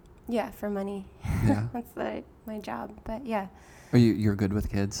sort of... Yeah, for money. Yeah. That's my job, but yeah. Are you're good with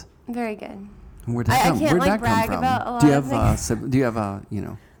kids? Very good. Where'd that come from? I can't like brag about a lot do you of have things. Do you have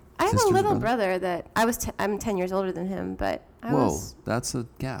I have a little brother that I'm 10 years older than him, but that's a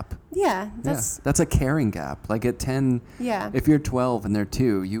gap. Yeah, that's a caring gap. Like at 10, if you're 12 and they're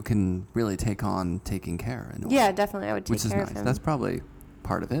 2, you can really take on taking care. Yeah, definitely, I would take care of him. That's probably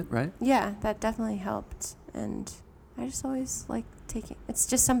part of it, right? Yeah, that definitely helped, and I just always like taking. It's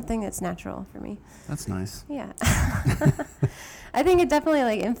just something that's natural for me. That's nice. Yeah, I think it definitely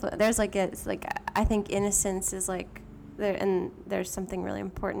like there's like it's like I think innocence is like there's something really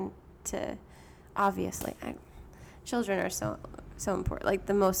important to, obviously, children are so important, like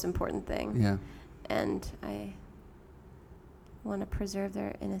the most important thing. Yeah. And I want to preserve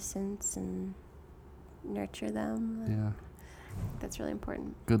their innocence and nurture them. Yeah. That's really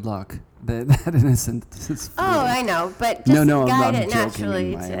important. Good luck. That innocence is free. Oh, I know, but just no, guide I'm it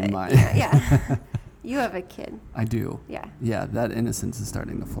joking naturally. Yeah. You have a kid. I do. Yeah. Yeah, that innocence is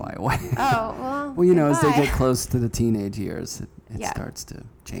starting to fly away. Oh, well. Well, as they goodbye. get close to the teenage years, it Yeah. starts to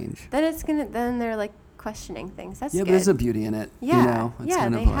change. Then they're like questioning things. That's Yeah, good. but there's a beauty in it. Yeah. It's Yeah,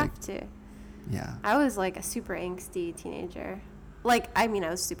 kind they of like, have to. Yeah. I was like a super angsty teenager. Like, I mean, I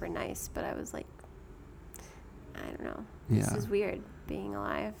was super nice, but I was like, I don't know. Yeah. This is weird, being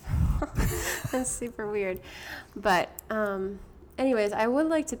alive. That's super weird. But anyways, I would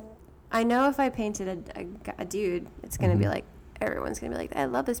like to, I know if I painted a dude, it's going to be like, everyone's going to be like, I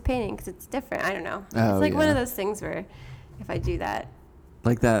love this painting because it's different. I don't know. Oh, it's like one yeah. of those things where if I do that.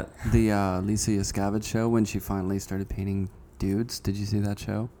 Like the Lisa Yascavage show when she finally started painting dudes. Did you see that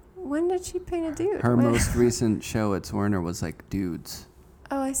show? When did she paint a dude? Her When? most recent show at Werner was like dudes.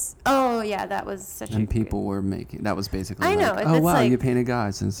 Oh, yeah, that was such And people were making, that was basically I know, like, it's oh, wow, like- you painted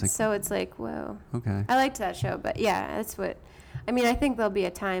guys. And it's like, So it's like, whoa. okay. I liked that show, but yeah, that's what, I mean, I think there'll be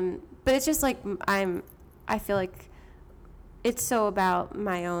a time, but it's just like, I feel like it's so about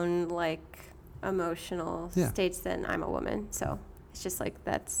my own, like, emotional states that I'm a woman, so it's just like,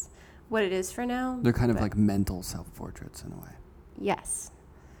 that's what it is for now. They're kind of but like mental self-portraits in a way. Yes,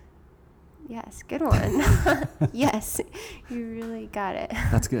 good one. Yes, you really got it.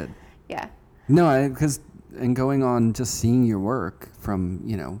 That's good. Yeah. No, because and going on just seeing your work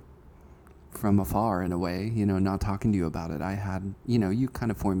from, from afar in a way, not talking to you about it, I had, you kind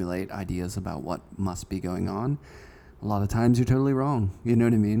of formulate ideas about what must be going on. A lot of times you're totally wrong. You know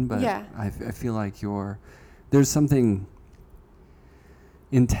what I mean? But yeah. I feel like there's something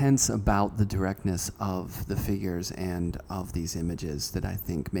intense about the directness of the figures and of these images that I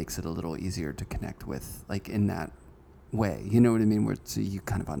think makes it a little easier to connect with, like in that way. You know what I mean? Where so you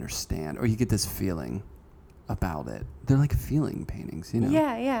kind of understand, or you get this feeling about it. They're like feeling paintings,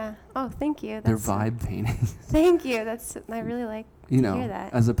 Yeah. Oh, thank you. They're vibe paintings. Thank you. I really like to hear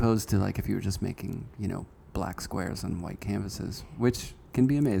that. As opposed to like if you were just making, black squares on white canvases, which can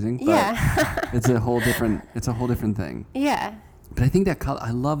be amazing, but Yeah. it's a whole different thing. Yeah. But I think that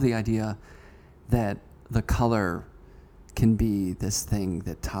I love the idea that the color can be this thing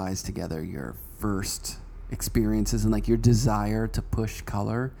that ties together your first experiences and like your desire to push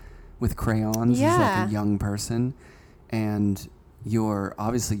color with crayons as like a young person, and you're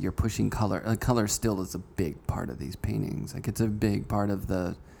pushing color. Color still is a big part of these paintings. Like it's a big part of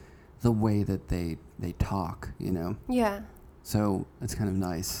the way that they talk, Yeah. So it's kind of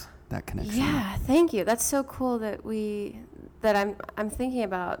nice, that connection. Yeah, thank you. That's so cool that I'm thinking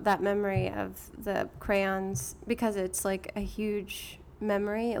about that memory of the crayons because it's like a huge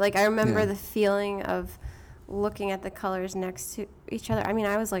memory. Like I remember the feeling of looking at the colors next to each other. I mean,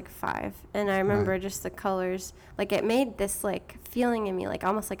 I was like 5 and I remember just the colors, like it made this like feeling in me, like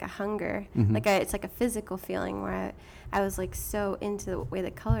almost like a hunger. Like it's like a physical feeling where I was like so into the way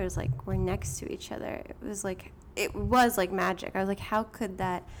the colors like were next to each other. It was like magic. I was like, how could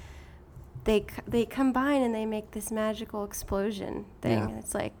that they combine and they make this magical explosion thing. Yeah. And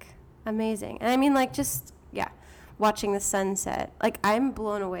it's like amazing. And I mean like just watching the sunset. Like I'm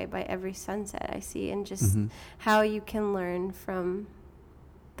blown away by every sunset I see and just how you can learn from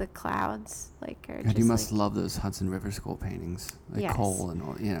the clouds. Like or God, just you must like, love those Hudson River School paintings, like Cole and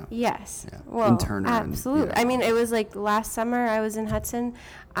all, Yes. Yeah. Well, and Turner. absolutely. And, I mean, it was like last summer I was in Hudson.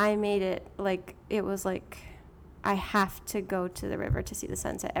 I made it like it was like I have to go to the river to see the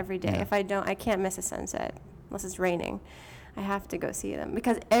sunset every day. Yeah. If I don't, I can't miss a sunset unless it's raining. I have to go see them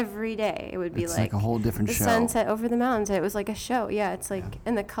because every day it would be it's like a whole different the show. sunset over the mountains. It was like a show. Yeah, it's like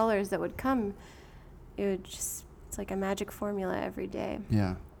and the colors that would come, it's like a magic formula every day.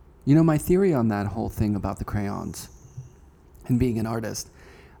 Yeah. My theory on that whole thing about the crayons and being an artist,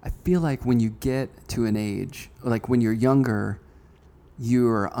 I feel like when you get to an age, like when you're younger,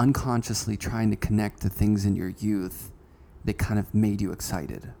 you're unconsciously trying to connect to things in your youth that kind of made you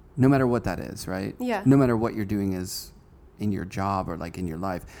excited, no matter what that is, right? Yeah. No matter what you're doing is in your job or like in your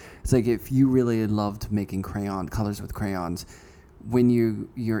life. It's like if you really loved making colors with crayons, when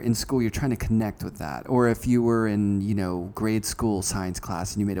you're in school, you're trying to connect with that. Or if you were in, grade school science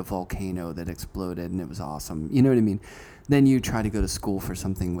class and you made a volcano that exploded and it was awesome, you know what I mean? Then you try to go to school for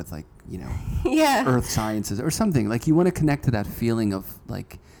something with like, earth sciences or something. Like you want to connect to that feeling of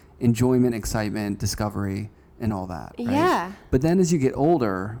like enjoyment, excitement, discovery, and all that. Right? Yeah. But then as you get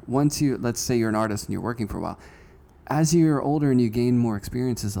older, let's say you're an artist and you're working for a while, as you're older and you gain more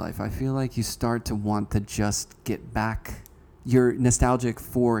experiences in life, I feel like you start to want to just get back. You're nostalgic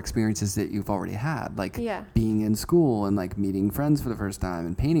for experiences that you've already had, like being in school and like meeting friends for the first time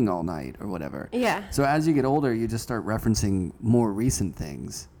and painting all night or whatever. Yeah. So as you get older, you just start referencing more recent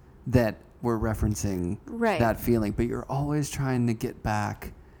things that were referencing that feeling, but you're always trying to get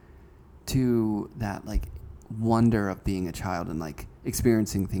back to that like wonder of being a child and like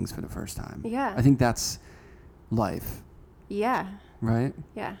experiencing things for the first time. Yeah. I think that's life. Yeah. Right?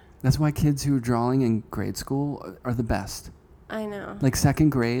 Yeah. That's why kids who are drawing in grade school are the best. I know. Like second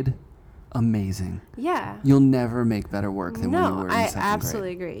grade, amazing. Yeah. You'll never make better work than when you were in second grade. I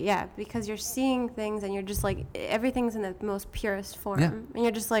absolutely agree. Yeah, because you're seeing things and you're just like, everything's in the most purest form. Yeah. And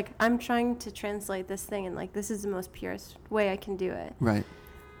you're just like, I'm trying to translate this thing and like, this is the most purest way I can do it. Right.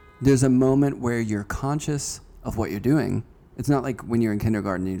 There's a moment where you're conscious of what you're doing. It's not like when you're in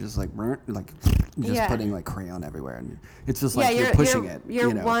kindergarten, you're just like putting like crayon everywhere. And it's just like you're pushing it.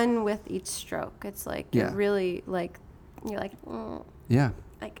 You're one with each stroke. It's like you're really like, you're like,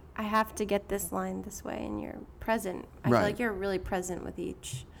 like I have to get this line this way, and you're present. I feel like you're really present with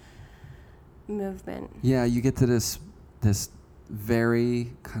each movement. Yeah, you get to this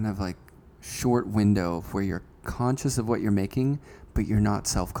very kind of like short window where you're conscious of what you're making, but you're not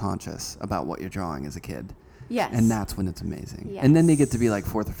self-conscious about what you're drawing as a kid. Yes. And that's when it's amazing. Yes. And then they get to be like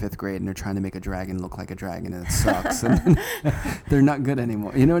 4th or 5th grade and they're trying to make a dragon look like a dragon and it sucks. And then they're not good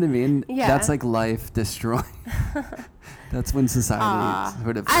anymore. You know what I mean? Yeah. That's like life destroying. That's when society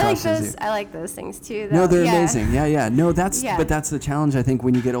sort of crushes you. I like those things too, though. No, they're amazing. Yeah. No, but that's the challenge, I think,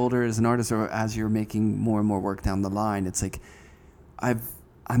 when you get older as an artist or as you're making more and more work down the line. It's like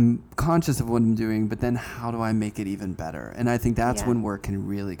I'm conscious of what I'm doing, but then how do I make it even better? And I think that's when work can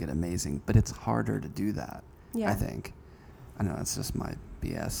really get amazing, but it's harder to do that. Yeah. I think. I know that's just my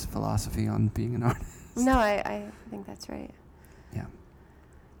BS philosophy on being an artist. No, I think that's right. Yeah.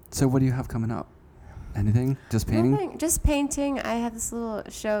 So what do you have coming up? Anything? Just painting? Nothing. Just painting. I have this little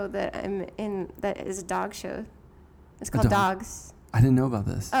show that I'm in that is a dog show. It's called Dogs. I didn't know about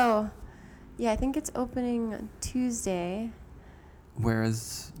this. Oh. Yeah, I think it's opening on Tuesday. Where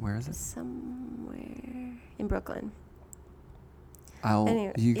is it? Somewhere in Brooklyn.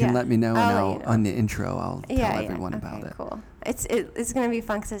 You can let me know, on the intro I'll tell everyone about it. Cool. It's going to be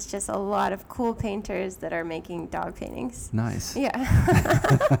fun because it's just a lot of cool painters that are making dog paintings. Nice. Yeah.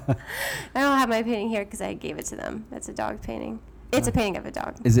 I don't have my painting here because I gave it to them. It's a dog painting. It's a painting of a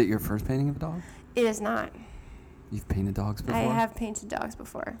dog. Is it your first painting of a dog? It is not. You've painted dogs before? I have painted dogs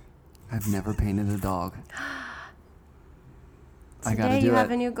before. I've never painted a dog. Today I gotta do you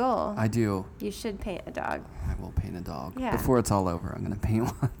have a new goal. I do. You should paint a dog. I will paint a dog. Yeah. Before it's all over, I'm going to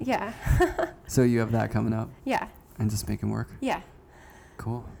paint one. Yeah. So you have that coming up? Yeah. And just making work? Yeah.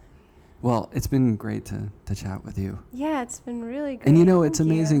 Cool. Well, it's been great to chat with you. Yeah, it's been really great. And it's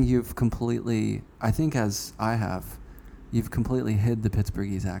amazing. You've completely, I think as I have, you've completely hid the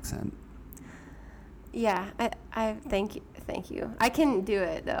Pittsburghese accent. Yeah. I thank you. I can do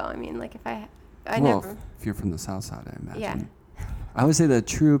it though. I mean, like if if you're from the South Side, I imagine. Yeah. I would say the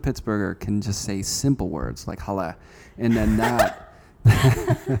true Pittsburgher can just say simple words like "holla," and then that.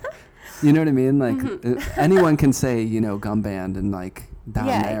 You know what I mean? Like anyone can say, gum band and like down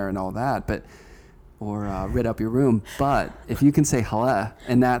there and all that, but or rid up your room. But if you can say "holla"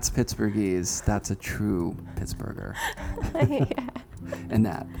 and that's Pittsburghese, that's a true Pittsburgher. Yeah. And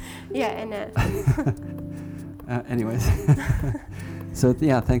that. Yeah, and that. Anyways. So,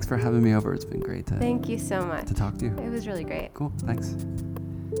 thanks for having me over. It's been great Thank you so much. To talk to you. It was really great. Cool. Thanks.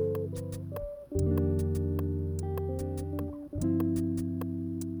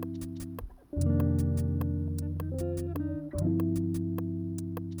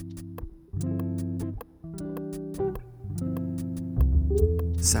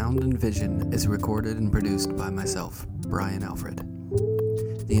 Sound and Vision is recorded and produced by myself, Brian Alfred.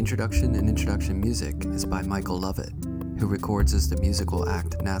 The introduction and introduction music is by Michael Lovett, who records as the musical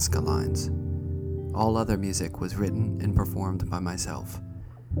act Nazca Lines. All other music was written and performed by myself.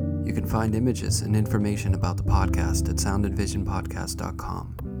 You can find images and information about the podcast at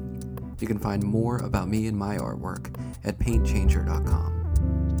soundandvisionpodcast.com. You can find more about me and my artwork at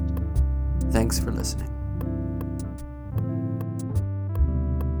paintchanger.com. Thanks for listening.